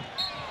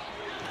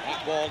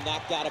 That ball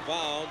knocked out of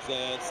bounds,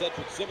 and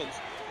Cedric Simmons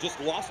just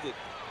lost it.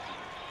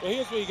 Well,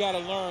 here's what you got to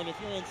learn. If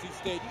you're NC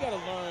State, you got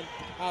to learn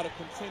how to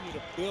continue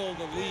to build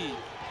a lead.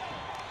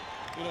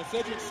 You know,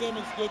 Cedric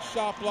Simmons, good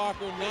shot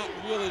blocker, not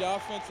really the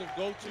offensive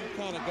go-to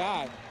kind of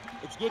guy.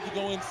 It's good to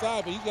go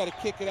inside, but he's got to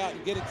kick it out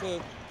and get it to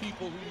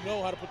people who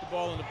know how to put the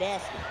ball in the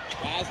basket.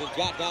 Basden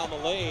got down the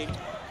lane,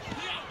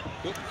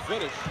 couldn't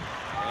finish.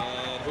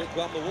 And here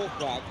come the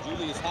Wolfpack.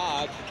 Julius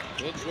Hodge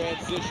in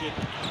transition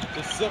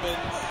to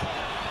Simmons,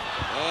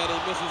 and he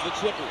misses the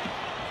chipper.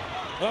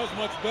 That was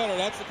much better.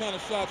 That's the kind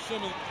of shot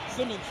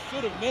Simmons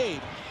should have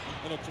made,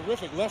 and a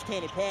terrific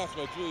left-handed pass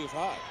by Julius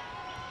Hodge.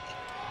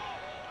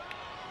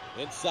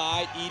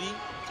 Inside, Edey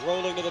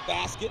rolling to the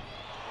basket.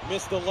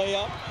 Missed the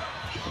layup.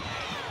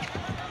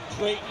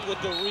 Drayton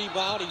with the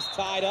rebound. He's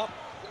tied up.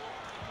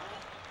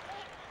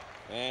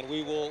 And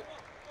we will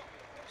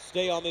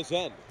stay on this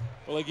end.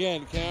 Well,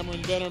 again,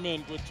 Cameron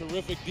Bitterman with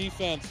terrific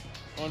defense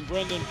on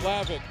Brendan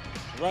Clavitt.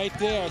 Right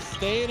there,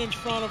 staying in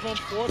front of him,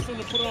 forcing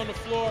him to put it on the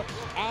floor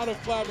out of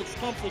Clavitt's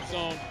comfort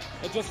zone,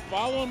 and just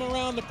follow him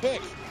around the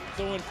picks.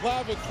 So when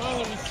Clavitt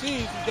finally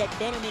receives, he's got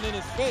Bitterman in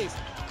his face.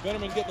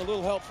 Bitterman getting a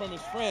little help from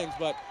his friends,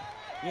 but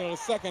you know, the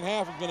second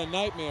half has been a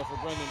nightmare for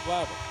Brendan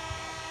Clavitt.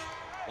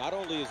 Not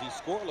only is he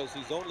scoreless,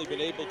 he's only been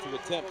able to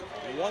attempt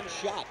 1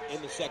 shot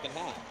in the second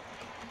half.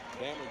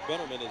 Cameron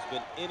Bitterman has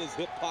been in his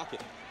hip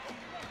pocket.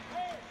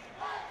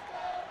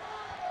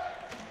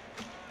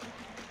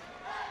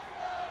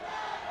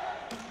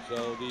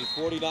 So the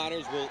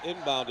 49ers will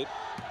inbound it.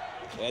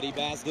 Eddie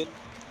Basden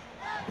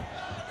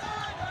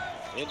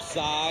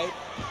inside.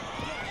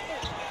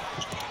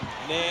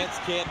 Nance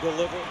can't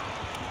deliver.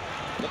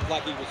 Looked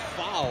like he was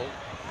fouled.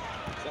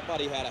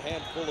 Somebody had a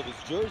handful of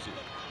his jersey.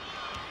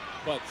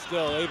 But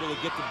still able to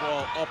get the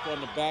ball up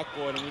on the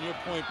backboard. And when you're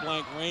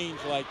point-blank range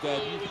like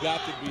that, you've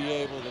got to be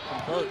able to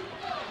convert.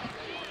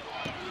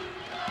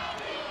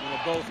 You know,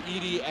 both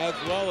Edey as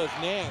well as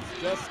Nance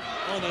just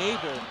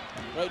unable,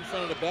 right in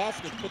front of the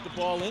basket, to put the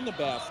ball in the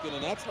basket.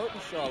 And that's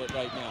hurting Charlotte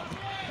right now.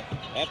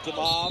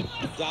 Eftimov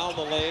down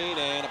the lane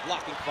and a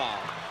blocking foul.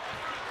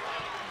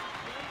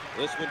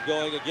 This one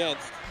going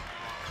against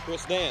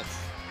Chris Nance.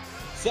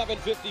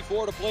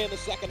 7:54 to play in the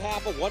second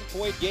half, a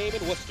 1-point game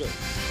in Worcester.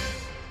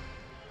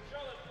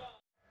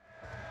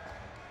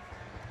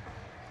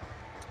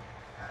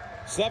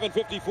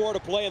 $7:54 to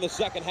play in the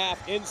second half.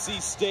 NC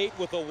State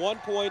with a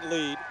 1-point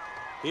lead.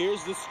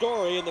 Here's the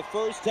story in the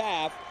first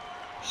half.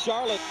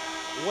 Charlotte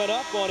went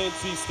up on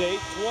NC State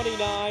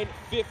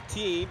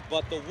 29-15,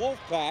 but the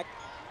Wolfpack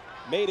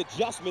made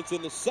adjustments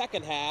in the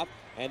second half,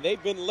 and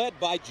they've been led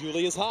by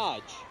Julius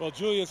Hodge. Well,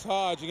 Julius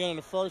Hodge, again, in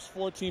the first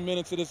 14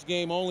 minutes of this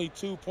game, only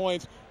 2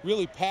 points,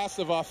 really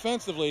passive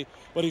offensively,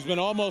 but he's been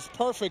almost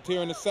perfect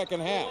here in the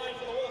second half.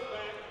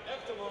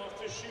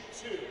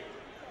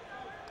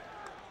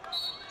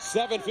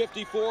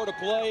 7:54 to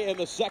play in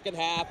the second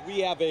half.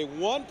 We have a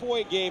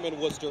 1-point game in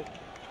Worcester,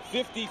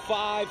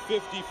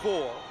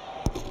 55-54.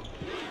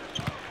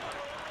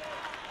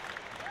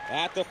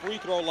 At the free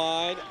throw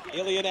line,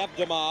 Ilyan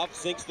Evdimov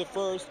sinks the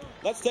first.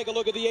 Let's take a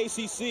look at the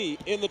ACC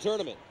in the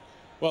tournament.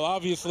 Well,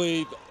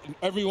 obviously,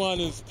 everyone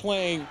is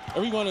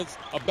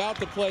about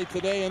to play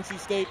today. NC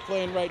State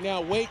playing right now.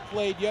 Wake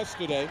played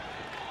yesterday.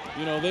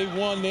 You know, they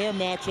won their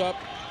matchup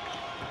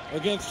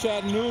against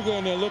Chattanooga,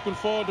 and they're looking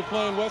forward to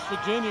playing West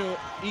Virginia.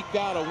 Eked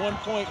out a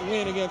 1-point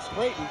win against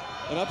Creighton.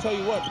 And I'll tell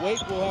you what,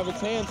 Wake will have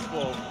its hands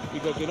full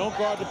because they don't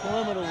guard the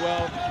perimeter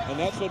well, and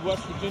that's what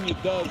West Virginia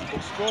does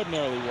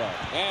extraordinarily well.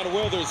 And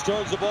Withers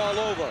turns the ball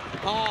over.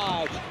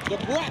 Hodge, the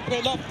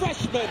Brackman, the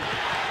freshman.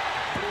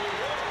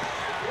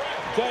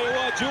 Tell you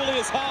what,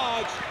 Julius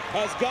Hodge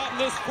has gotten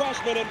this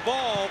freshman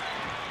involved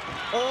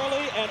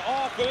early and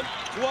often.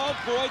 12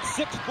 points,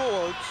 6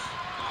 boards.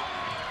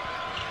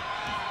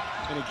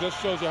 And it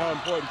just shows you how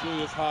important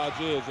Julius Hodge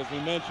is. As we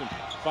mentioned,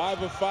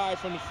 5 of 5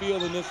 from the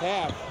field in this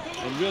half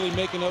and really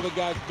making other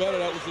guys better.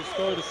 That was his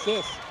 3rd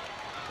assist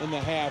in the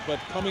half. But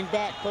coming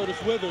back,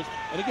 Curtis Withers.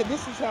 And again,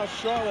 this is how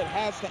Charlotte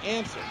has to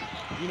answer.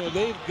 You know,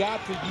 they've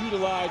got to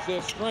utilize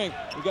their strength.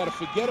 We've got to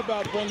forget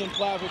about Brendan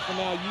Plavitt for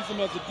now, use him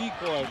as a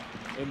decoy,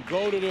 and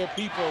go to their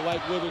people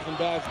like Withers and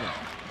Basman.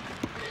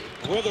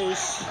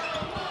 Withers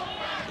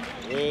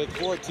with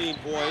 14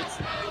 points.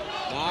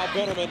 Now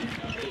Betterman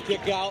to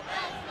kick out.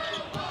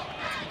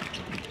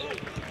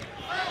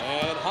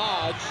 And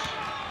Hodge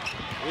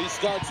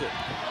restarts it.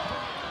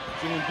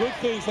 So when good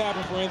things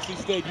happen for NC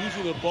State,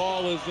 usually the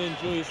ball is in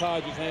Julius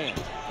Hodge's hands.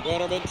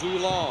 Betterman too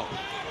long.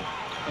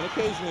 And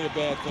occasionally a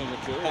bad thing or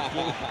two.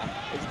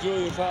 As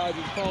Julius Hodge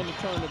is prone to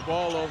turn the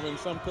ball over in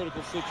some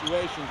critical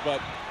situations,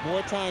 but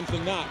more times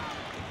than not,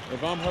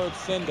 if I'm Herb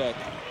Sendek,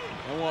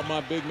 I want my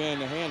big man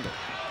to handle.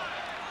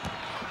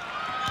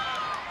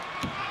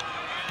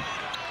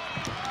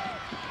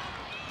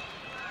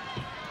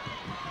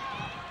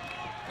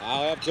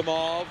 Now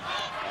Evdimov,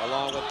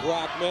 along with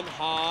Brackman,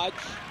 Hodge,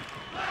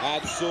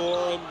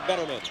 Adsor, and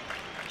Betterman.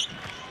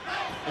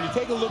 When you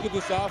take a look at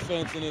this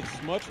offense, and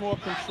it's much more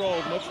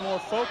controlled, much more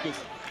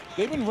focused.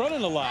 They've been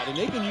running a lot, and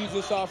they can use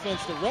this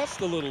offense to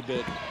rest a little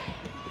bit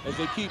as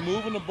they keep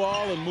moving the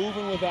ball and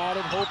moving without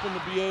it, hoping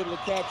to be able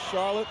to catch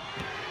Charlotte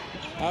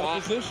out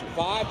of position.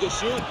 5 to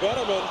shoot.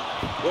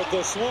 Betterman with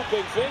the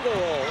swooping finger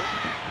roll.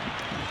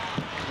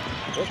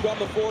 Here come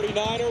the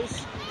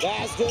 49ers.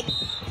 Basden,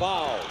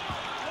 foul.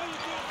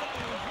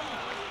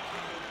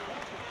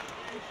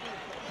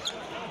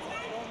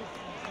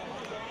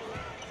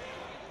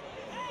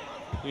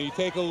 You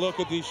take a look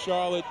at these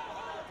Charlotte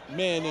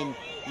men, and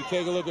you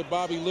take a look at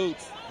Bobby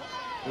Lutz.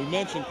 We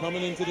mentioned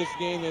coming into this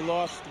game, they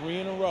lost 3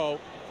 in a row.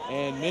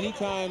 And many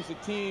times a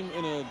team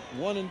in a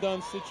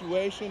one-and-done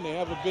situation, they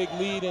have a big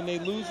lead and they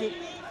lose it.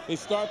 They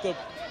start to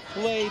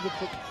play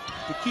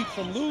to keep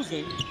from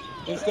losing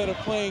instead of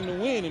playing to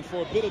win. And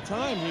for a bit of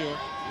time here,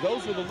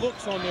 those are the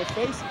looks on their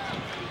faces.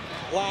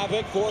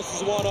 Plavitt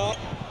forces one up,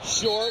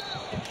 short,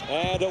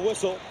 and a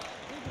whistle.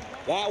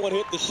 That one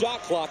hit the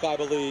shot clock, I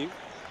believe,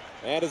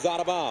 and is out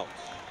of bounds.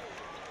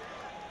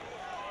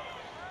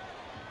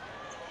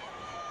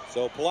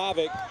 So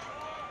Plavitt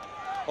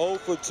 0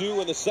 for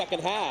 2 in the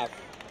second half.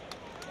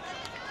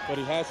 But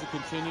he has to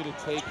continue to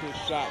take his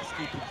shots,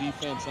 keep the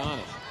defense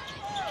honest.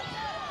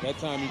 That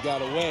time he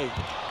got away.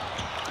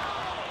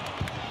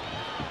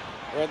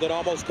 Brendan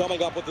almost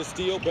coming up with the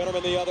steal.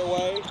 Betterman the other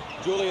way.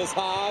 Julius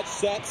Hodge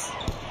sets.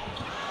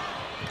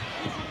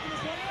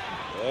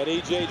 And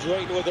E.J.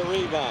 Drayton with the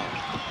rebound.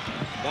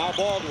 Now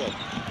Baldwin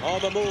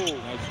on the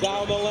move. Nice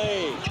down the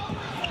lane.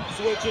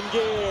 Switching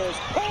gears.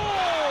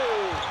 Oh!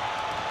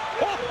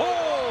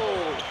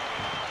 Oh!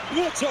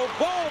 Mitchell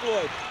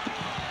Baldwin.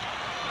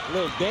 A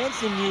little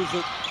dancing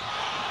music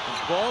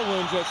as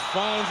Baldwin just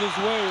finds his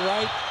way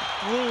right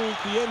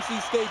through the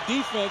NC State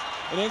defense,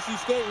 and NC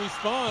State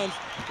responds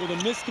with a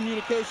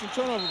miscommunication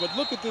turnover. But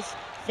look at this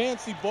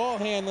fancy ball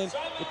handling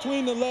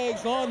between the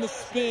legs on the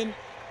spin.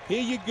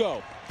 Here you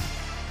go.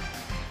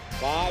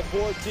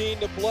 5:14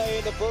 to play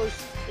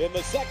in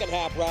the second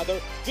half, rather.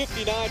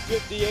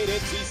 59-58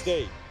 NC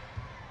State.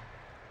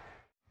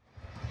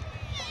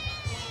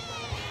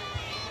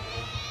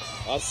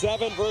 A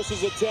 7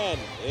 versus a 10.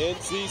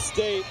 NC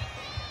State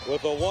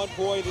with a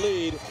 1-point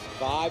lead.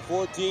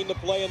 5:14 to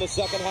play in the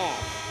second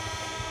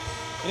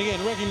half. And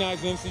again, recognize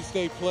NC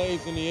State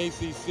plays in the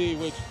ACC,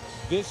 which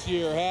this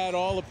year had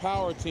all the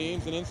power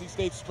teams, and NC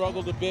State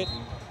struggled a bit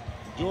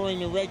during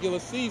the regular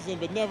season,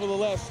 but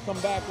nevertheless come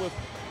back with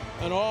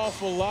an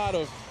awful lot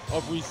of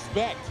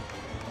respect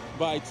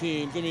by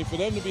teams. I mean, for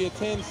them to be a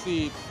 10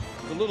 seed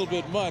is a little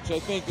bit much. I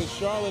think that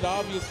Charlotte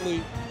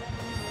obviously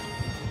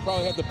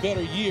probably had the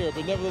better year,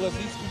 but nevertheless,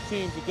 these two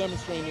teams are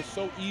demonstrating they're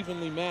so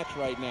evenly matched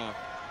right now.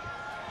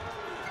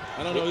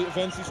 I don't know if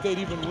NC State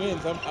even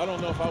wins. I don't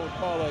know if I would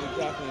call that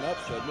exactly an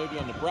upset. Maybe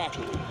on the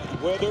bracket.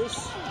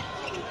 Withers.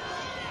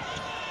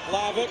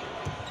 Plavitt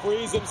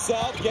frees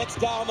himself, gets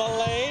down the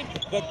lane.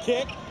 The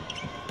kick.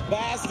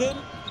 Basden.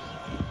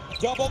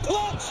 Double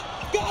clutch.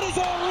 Got his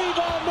own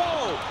rebound.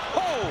 No.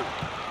 Oh.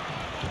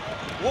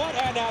 What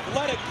an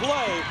athletic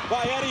play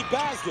by Eddie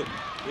Basden.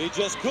 He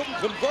just couldn't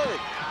convert.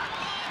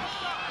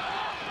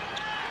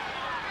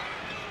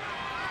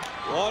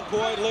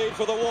 1-point lead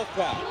for the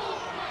Wolfpack.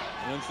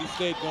 NC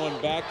State going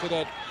back to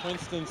that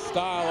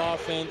Princeton-style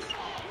offense,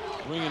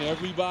 bringing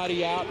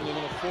everybody out, and they're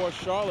going to force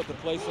Charlotte to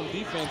play some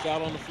defense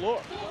out on the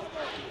floor.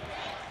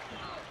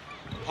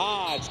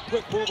 Hodge,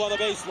 quick move on the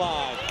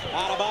baseline.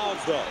 Out of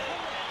bounds, though.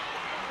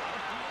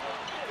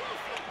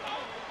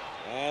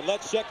 And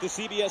let's check the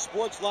CBS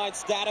Sports line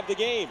stat of the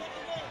game.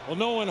 Well,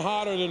 no one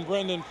hotter than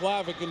Brendan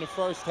Plavic in the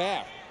first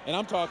half. And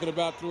I'm talking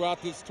about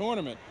throughout this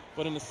tournament.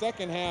 But in the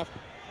second half,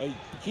 a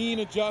keen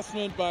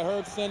adjustment by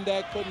Herb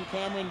Sendak, putting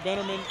Cameron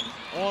Bennerman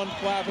on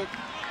Plavic.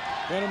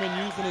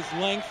 Bennerman using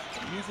his length,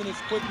 using his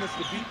quickness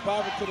to beat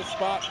Plavic to the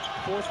spot,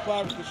 force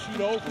Plavic to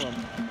shoot over him,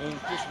 and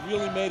just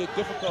really made it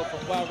difficult for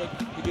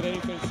Plavic to get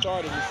anything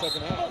started in the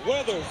second half.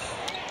 Withers.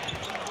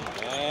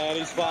 And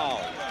he's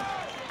fouled.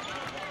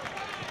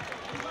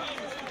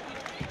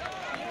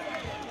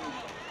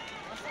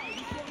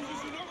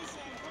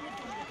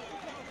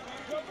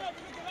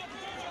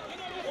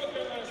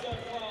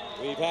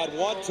 We've had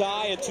one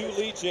tie and 2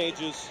 lead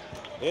changes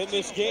in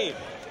this game.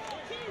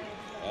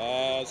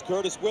 As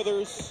Curtis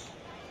Withers,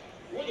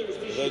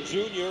 the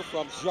junior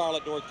from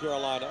Charlotte, North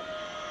Carolina,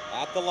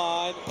 at the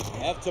line.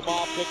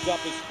 Evtimov picked up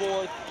his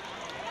 4th.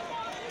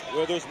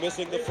 Withers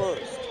missing the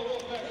 1st.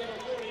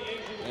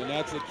 And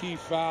that's a key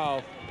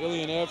foul.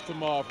 Ilyan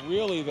Evtimov,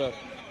 really the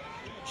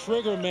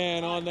trigger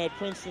man on that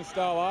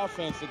Princeton-style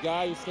offense, the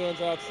guy who stands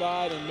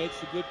outside and makes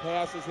the good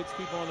passes, hits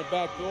people on the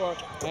back door,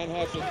 and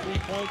has a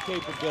three-point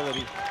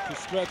capability to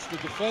stretch the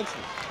defenses.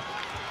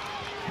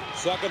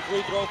 Second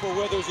free throw for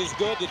Withers is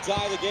good to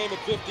tie the game at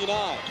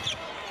 59.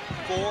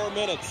 4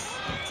 minutes,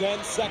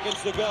 10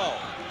 seconds to go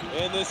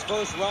in this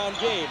first round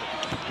game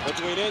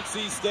between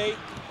NC State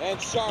and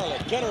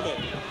Charlotte.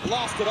 Bennerman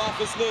lost it off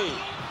his knee.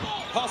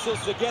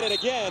 Hustles to get it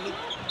again.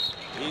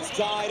 He's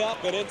tied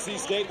up, and NC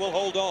State will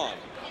hold on.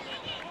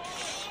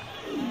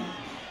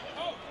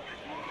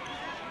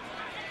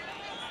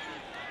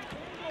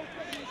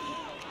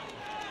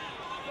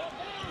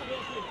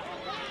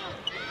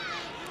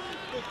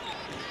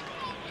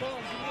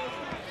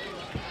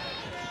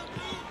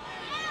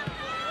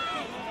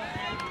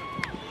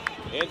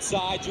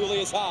 Inside,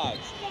 Julius Hodge.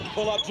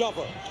 Pull-up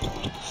jumper.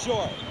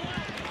 Short.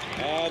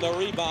 And the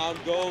rebound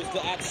goes to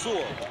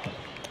Atsur.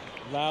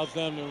 Allows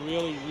them to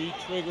really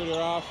re-trigger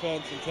their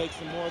offense and take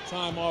some more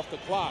time off the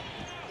clock.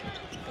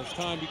 As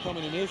time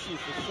becoming an issue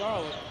for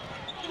Charlotte,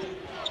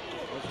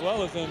 as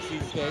well as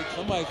NC State.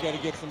 Somebody's got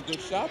to get some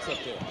good shots up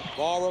there.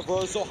 Ball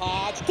reversal.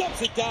 Hodge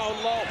dumps it down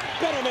low.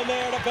 Bennerman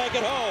there to bank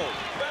it home.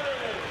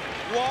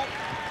 What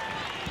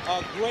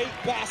a great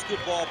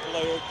basketball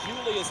player,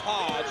 Julius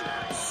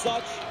Hodge.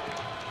 Such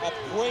a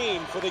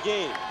brain for the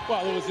game.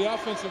 Well, it was the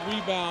offensive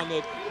rebound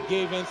that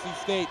gave NC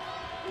State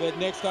that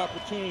next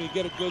opportunity to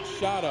get a good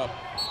shot up.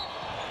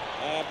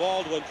 And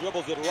Baldwin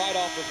dribbles it right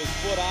off of his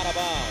foot out of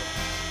bounds.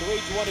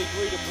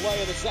 3:23 to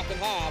play in the second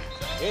half.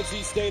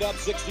 NC State up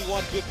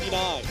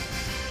 61-59.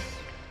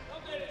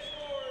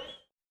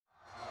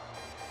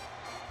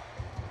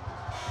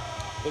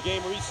 The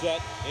game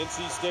reset.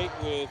 NC State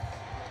with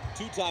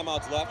 2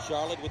 timeouts left.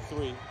 Charlotte with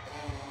 3.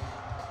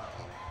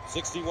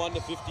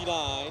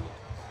 61-59.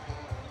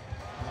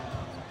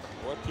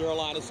 North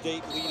Carolina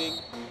State leading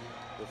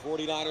the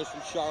 49ers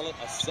from Charlotte,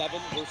 a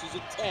 7 versus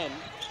a 10.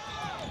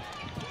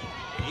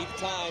 8th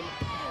time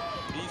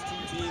these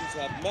 2 teams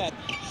have met.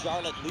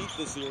 Charlotte leads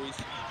the series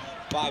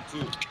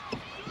 5-2.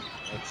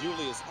 And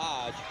Julius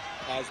Hodge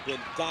has been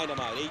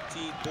dynamite.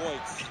 18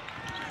 points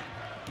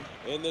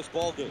in this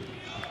ballgame.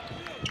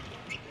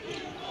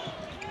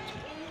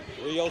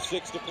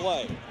 3:06 to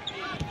play.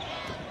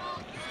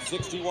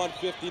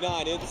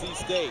 61-59, NC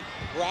State.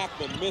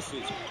 Brackman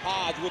misses.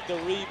 Hodge with the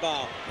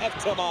rebound.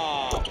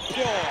 Evtimov,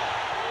 pure.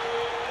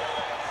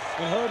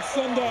 And Herb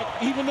Sendak,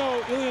 even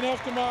though Ilyan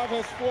Evtimov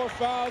has 4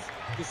 fouls,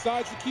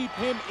 decides to keep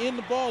him in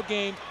the ball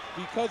game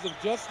because of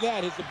just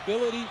that, his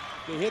ability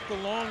to hit the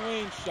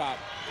long-range shot.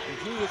 And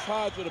Julius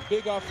Hodge with a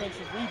big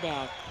offensive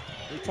rebound.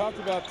 We talked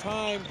about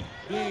time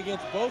being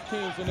against both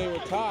teams when they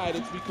were tied.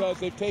 It's because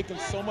they've taken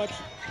so much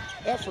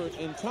effort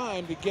and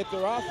time to get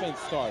their offense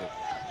started.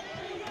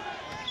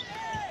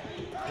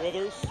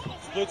 Withers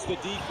splits the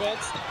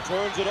defense,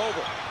 turns it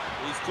over.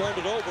 He's turned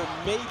it over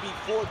maybe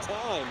 4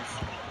 times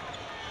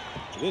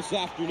this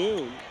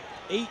afternoon.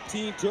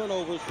 18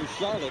 turnovers for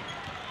Charlotte.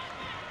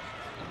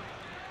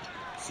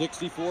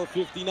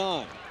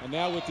 64-59. And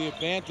now with the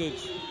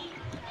advantage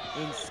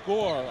in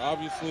score,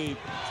 obviously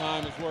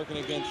time is working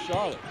against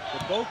Charlotte.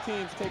 But both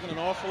teams taking an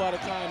awful lot of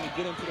time to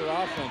get into their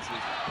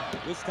offenses.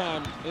 This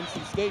time,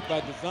 NC State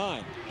by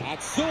design.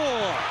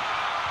 Atsur!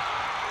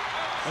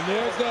 And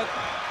there's that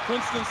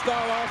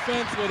Princeton-style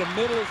offense where the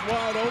middle is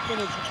wide open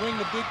as you bring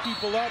the big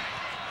people up.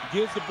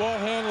 Gives the ball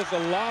handlers a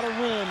lot of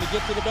room to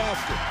get to the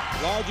basket.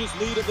 Largest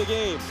lead of the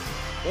game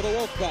for the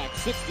Wolfpack,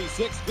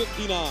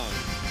 66-59.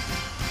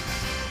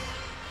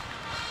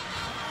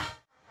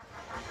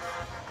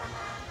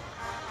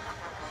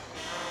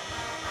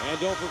 And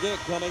don't forget,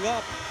 coming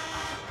up,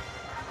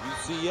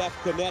 UCF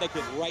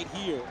Connecticut right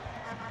here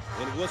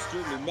in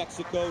Worcester, New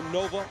Mexico,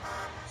 Nova,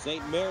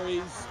 St.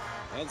 Mary's,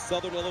 and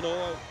Southern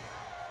Illinois.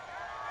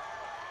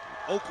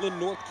 Oakland,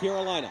 North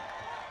Carolina.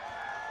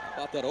 How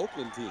about that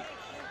Oakland team?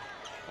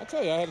 I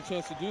tell you, I had a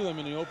chance to do them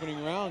in the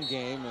opening round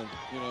game, and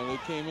they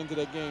came into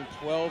that game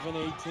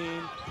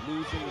 12-18,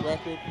 losing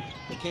record.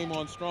 They came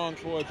on strong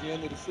towards the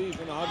end of the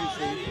season.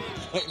 Obviously,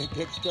 playing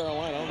against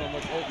Carolina, I don't know how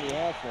much hope we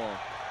have for them.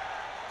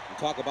 You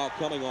talk about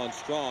coming on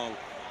strong.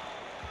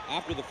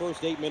 After the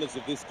first 8 minutes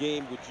of this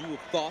game, would you have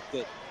thought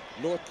that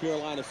North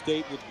Carolina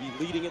State would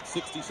be leading it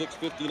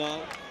 66-59?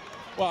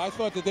 Well, I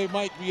thought that they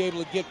might be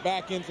able to get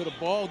back into the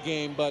ball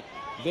game, but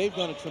they've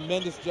done a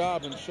tremendous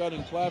job in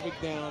shutting Plavic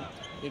down,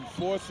 in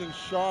forcing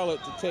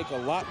Charlotte to take a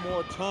lot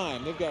more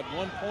time. They've got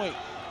 1 point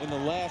in the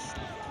last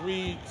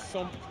three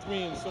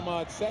and some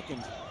odd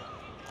seconds.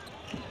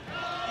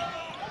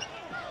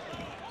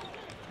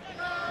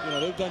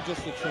 They've done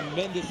just a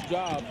tremendous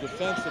job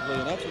defensively,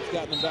 and that's what's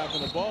gotten them back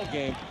in the ball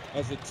game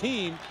as a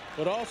team,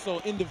 but also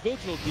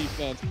individual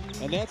defense,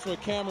 and that's where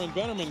Cameron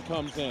Bennerman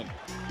comes in.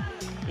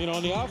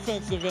 On the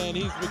offensive end,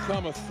 he's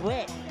become a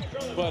threat,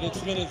 but it's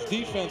been his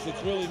defense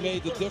that's really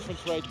made the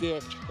difference right there,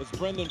 as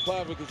Brendan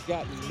Plavic has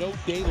gotten no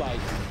daylight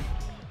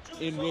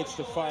in which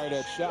to fire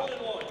that shot.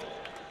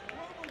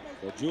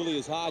 So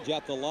Julius Hodge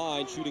at the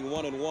line, shooting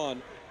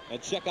 1-1,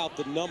 and check out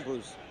the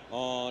numbers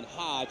on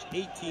Hodge: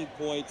 18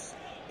 points,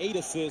 8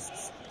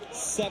 assists,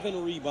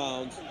 7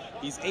 rebounds.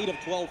 He's 8 of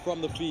 12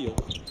 from the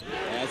field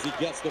as he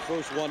gets the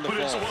first one to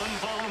fall.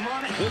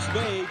 This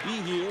may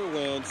be here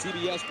when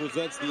CBS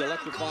presents the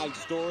electrifying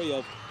story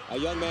of a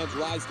young man's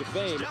rise to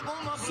fame.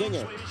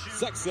 Singer,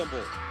 sex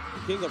symbol,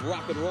 king of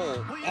rock and roll,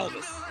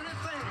 Elvis,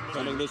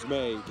 coming this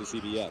May to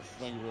CBS.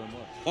 Thank you very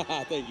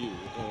much. Thank you.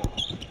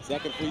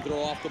 Second free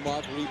throw off the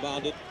mark,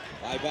 rebounded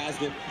by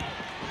Basden.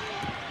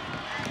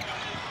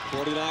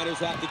 49ers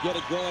have to get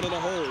it going in a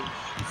hurry.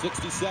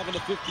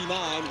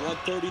 67-59,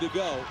 1:30 to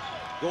go.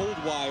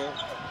 Goldwire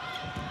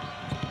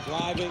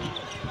driving,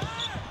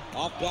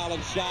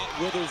 off-balance shot.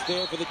 Withers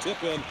there for the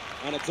tip-in,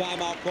 and a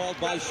timeout called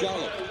by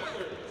Charlotte.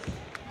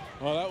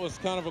 Well, that was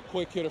kind of a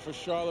quick hitter for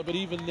Charlotte, but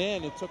even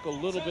then, it took a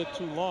little bit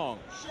too long.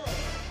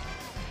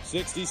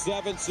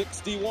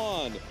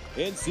 67-61,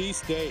 NC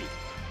State.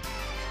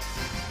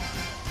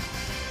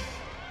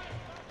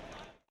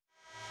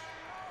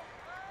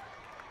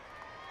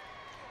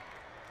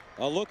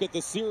 A look at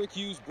the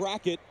Syracuse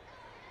bracket.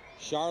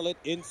 Charlotte,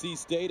 NC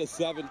State, a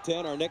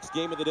 7-10. Our next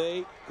game of the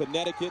day,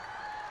 Connecticut,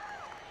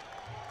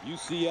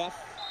 UCF.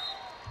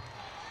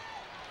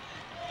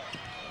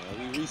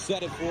 We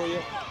reset it for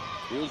you.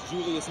 Here's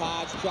Julius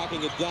Hodge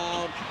tracking it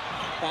down.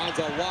 Finds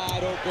a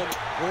wide open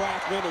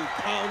Brackman, who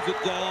pounds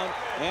it down.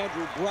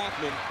 Andrew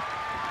Brackman,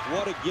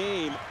 what a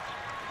game.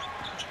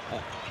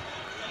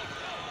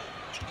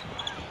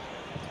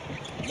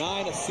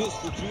 9 assists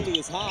for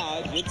Julius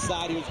Hodge.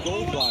 Inside, here's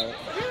Goldwire.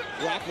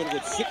 Brackman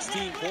with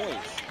 16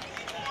 points.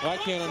 I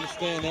can't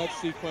understand that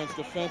sequence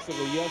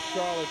defensively. Yes,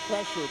 Charlotte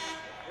pressured,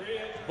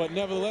 but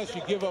nevertheless,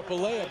 you give up a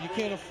layup. You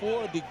can't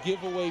afford to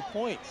give away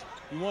points.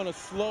 You want to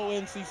slow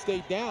NC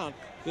State down.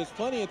 There's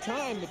plenty of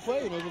time to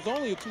play them. It was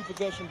only a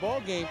 2-possession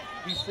ball game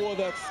before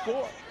that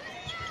score.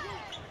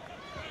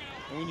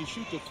 And when you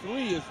shoot the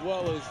 3 as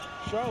well as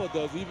Charlotte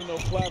does, even though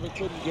Plavic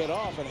couldn't get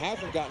off and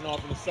hasn't gotten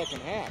off in the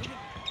second half,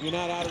 you're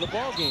not out of the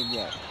ball game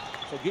yet.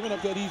 So giving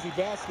up that easy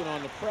basket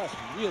on the press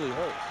really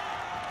hurts.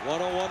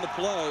 1:01 to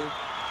play.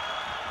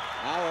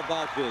 How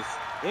about this?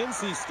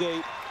 NC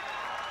State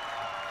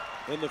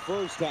in the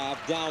first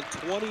half down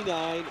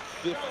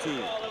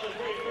 29-15.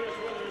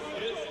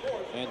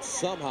 And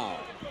somehow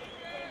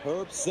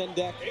Herb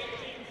Sendek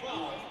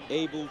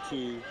able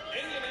to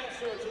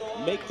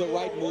make the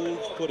right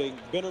moves, putting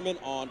Bennerman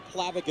on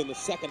Plavic in the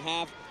second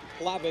half.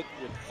 Plavic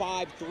with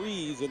 5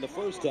 threes in the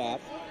first half.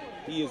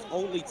 He has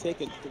only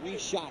taken 3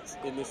 shots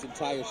in this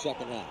entire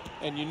second half.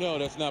 And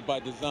that's not by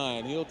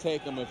design. He'll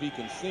take them if he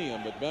can see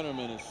them, but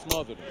Bennerman has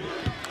smothered him.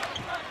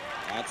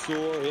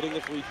 Atsor hitting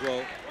the free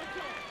throw.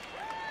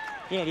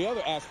 The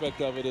other aspect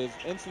of it is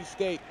NC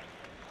State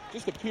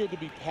just appeared to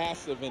be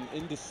passive and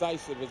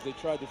indecisive as they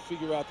tried to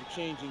figure out the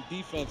changing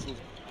defenses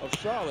of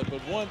Charlotte.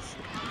 But once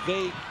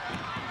they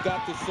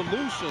got the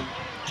solution,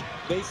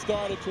 they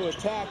started to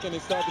attack, and they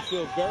started to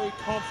feel very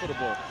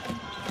comfortable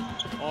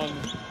on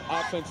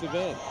offensive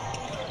end.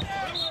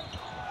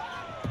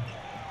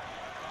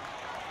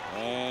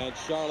 And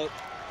Charlotte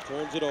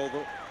turns it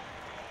over.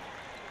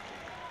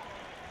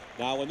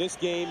 Now, when this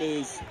game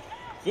is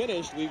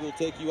finished, we will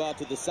take you out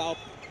to the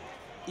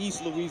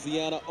Southeast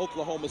Louisiana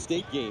Oklahoma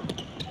State game,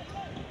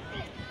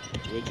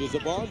 which is a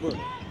barn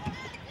burner.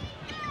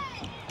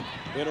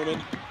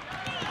 Bennerman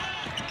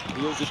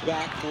wheels it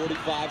back,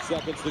 45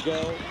 seconds to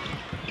go.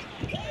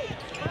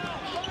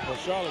 Well,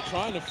 Charlotte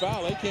trying to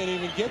foul. They can't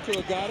even get to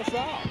a guy to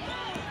foul.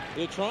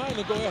 They're trying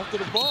to go after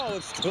the ball.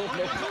 It's still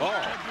no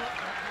call.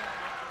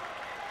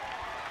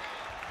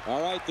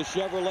 All right, the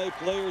Chevrolet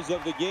players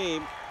of the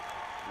game.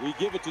 We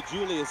give it to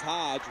Julius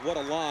Hodge. What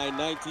a line.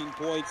 19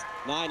 points,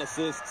 9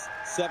 assists,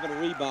 7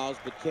 rebounds.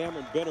 But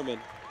Cameron Bennerman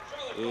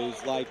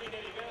is like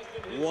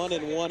 1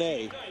 and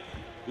 1A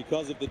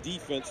because of the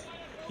defense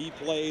he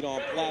played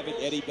on Plavic.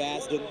 Eddie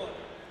Basden,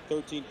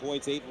 13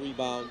 points, 8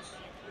 rebounds.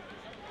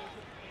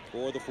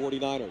 for the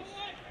 49ers.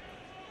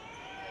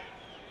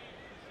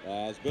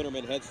 As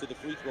Bitterman heads to the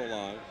free throw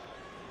line.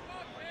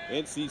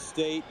 NC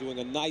State doing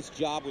a nice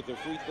job with their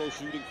free throw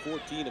shooting,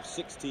 14 of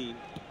 16.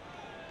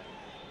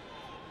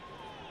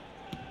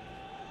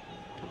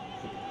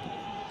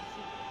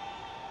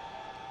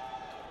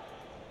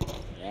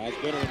 As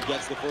Bitterman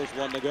gets the first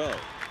one to go.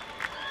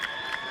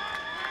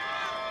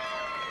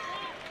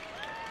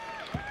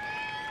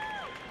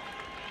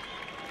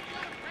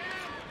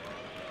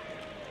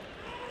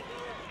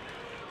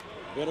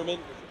 Bitterman,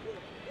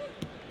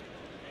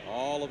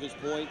 all of his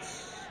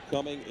points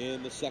coming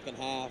in the second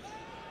half.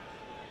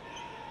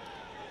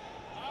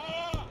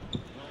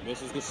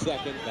 Misses the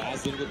second.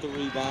 Bazin with the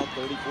rebound.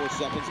 34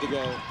 seconds to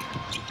go.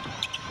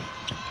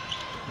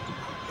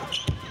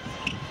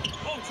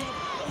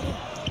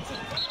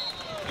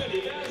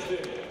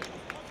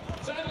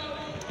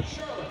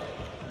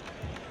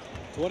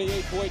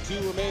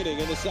 .28 remaining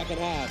in the second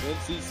half.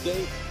 NC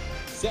State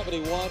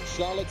 71,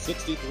 Charlotte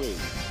 63.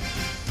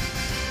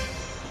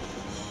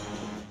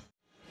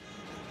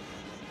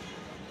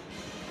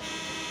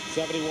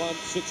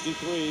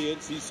 (71-63),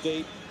 NC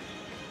State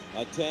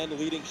a 10,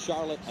 leading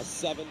Charlotte a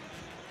 7.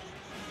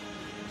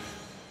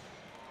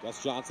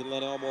 Gus Johnson,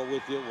 Len Elmore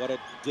with you. What a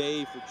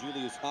day for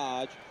Julius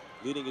Hodge,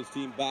 leading his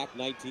team back.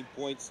 19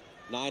 points,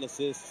 9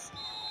 assists,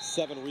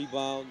 7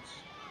 rebounds.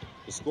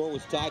 The score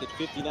was tied at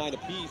 59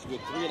 apiece with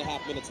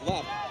 3.5 minutes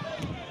left.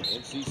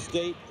 NC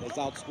State has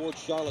outscored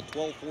Charlotte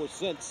 12-4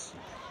 since,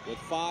 with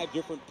 5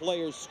 different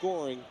players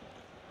scoring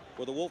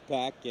for the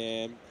Wolfpack,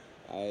 and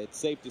it's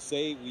safe to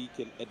say we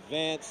can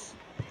advance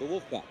the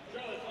Wolfpack.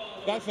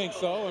 I think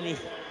so. I mean,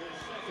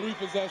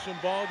 3-possession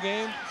ball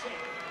game.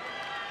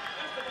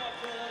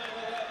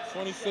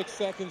 26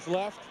 seconds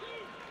left.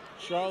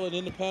 Charlotte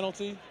in the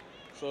penalty,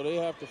 so they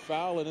have to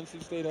foul, and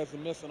NC State has to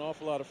miss an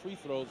awful lot of free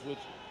throws, which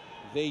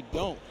they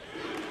don't.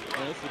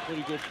 And it's a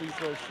pretty good free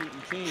throw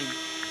shooting team.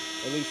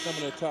 At least some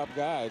of their top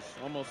guys,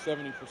 almost 70%.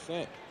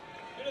 Into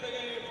the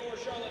game for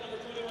Charlotte, number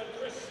 21,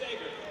 Chris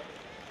Sager.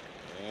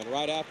 And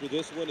right after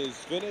this one is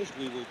finished,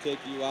 we will take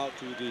you out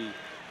to the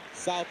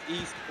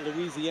Southeast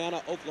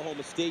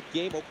Louisiana-Oklahoma State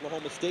game.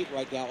 Oklahoma State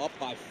right now up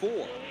by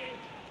 4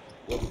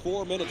 with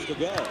 4 minutes to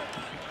go.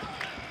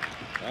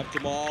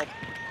 Eftemal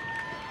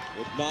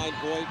with 9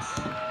 points.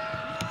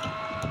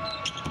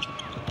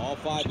 All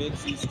 5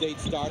 NC State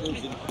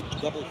starters in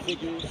double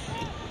figures.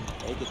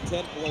 Make it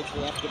 10 points for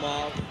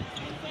Eftemal.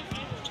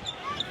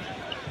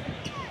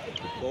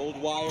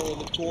 Goldwire in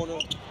the corner.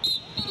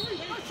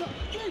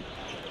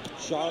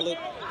 Charlotte,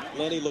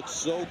 Lenny looked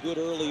so good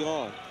early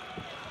on,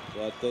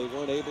 but they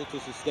weren't able to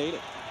sustain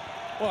it.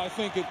 Well, I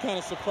think it kind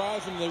of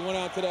surprised them. They went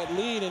out to that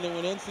lead, and then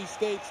when NC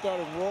State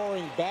started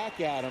roaring back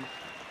at them,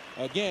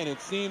 again,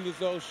 it seemed as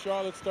though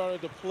Charlotte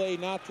started to play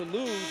not to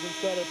lose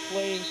instead of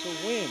playing to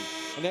win.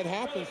 And that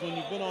happens when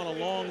you've been on a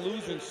long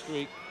losing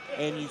streak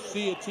and you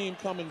see a team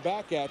coming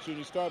back at you and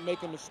you start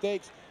making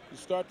mistakes. You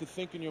start to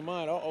think in your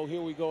mind, uh-oh,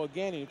 here we go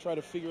again, and you try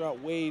to figure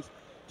out ways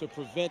to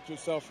prevent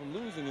yourself from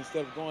losing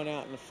instead of going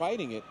out and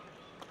fighting it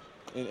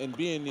and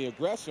being the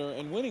aggressor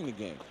and winning the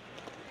game.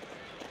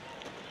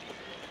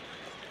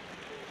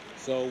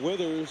 So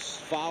Withers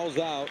fouls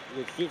out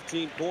with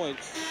 15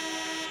 points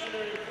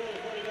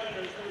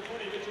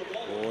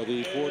for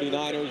the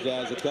 49ers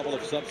as a couple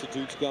of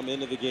substitutes come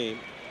into the game.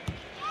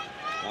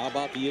 How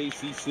about the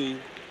ACC?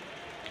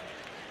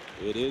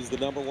 It is the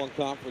 #1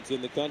 conference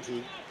in the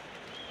country.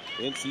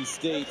 NC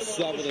State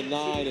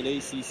 7-9 in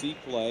ACC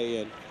play,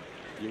 and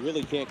you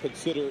really can't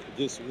consider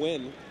this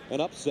win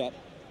an upset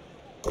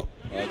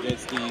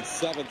against the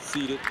 7th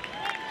seeded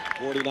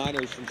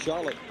 49ers from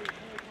Charlotte.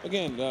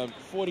 Again,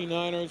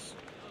 49ers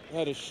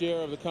had a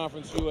share of the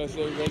Conference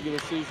USA regular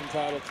season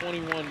title,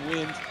 21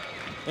 wins.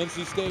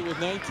 NC State with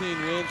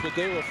 19 wins, but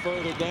they were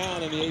further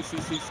down in the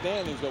ACC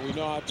standings, but we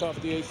know how tough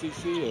the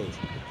ACC is.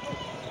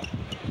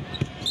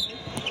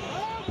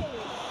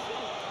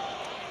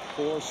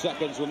 4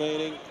 seconds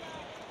remaining.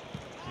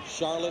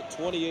 Charlotte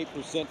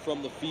 28%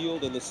 from the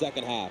field in the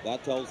second half.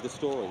 That tells the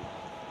story.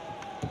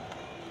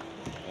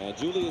 And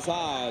Julius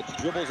Hodge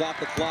dribbles off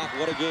the clock.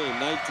 What a game.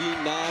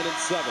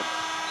 19-9-7.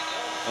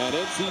 And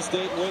NC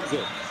State wins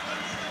it.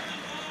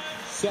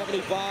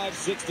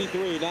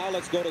 75-63. Now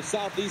let's go to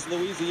Southeast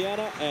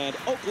Louisiana and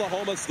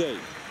Oklahoma State.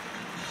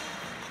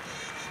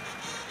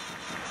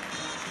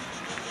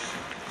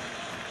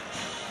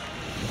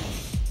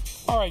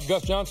 All right,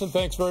 Gus Johnson,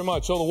 thanks very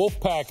much. So the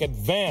Wolfpack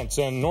advance,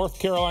 and North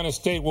Carolina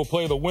State will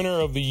play the winner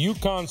of the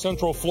UConn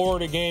Central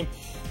Florida game.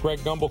 Greg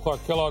Gumbel,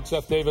 Clark Kellogg,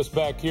 Seth Davis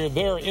back here.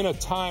 They're in a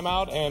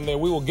timeout, and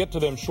we will get to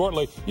them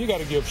shortly. You got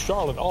to give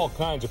Charlotte all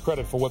kinds of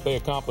credit for what they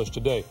accomplished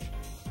today.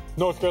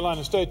 North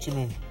Carolina State, you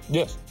mean?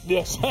 Yes.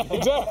 Yes,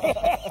 exactly.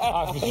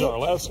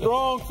 Charlotte. A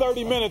strong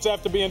 30 minutes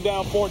after being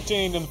down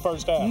 14 in the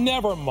first half.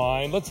 Never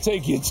mind. Let's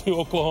take you to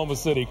Oklahoma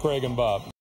City, Craig and Bob.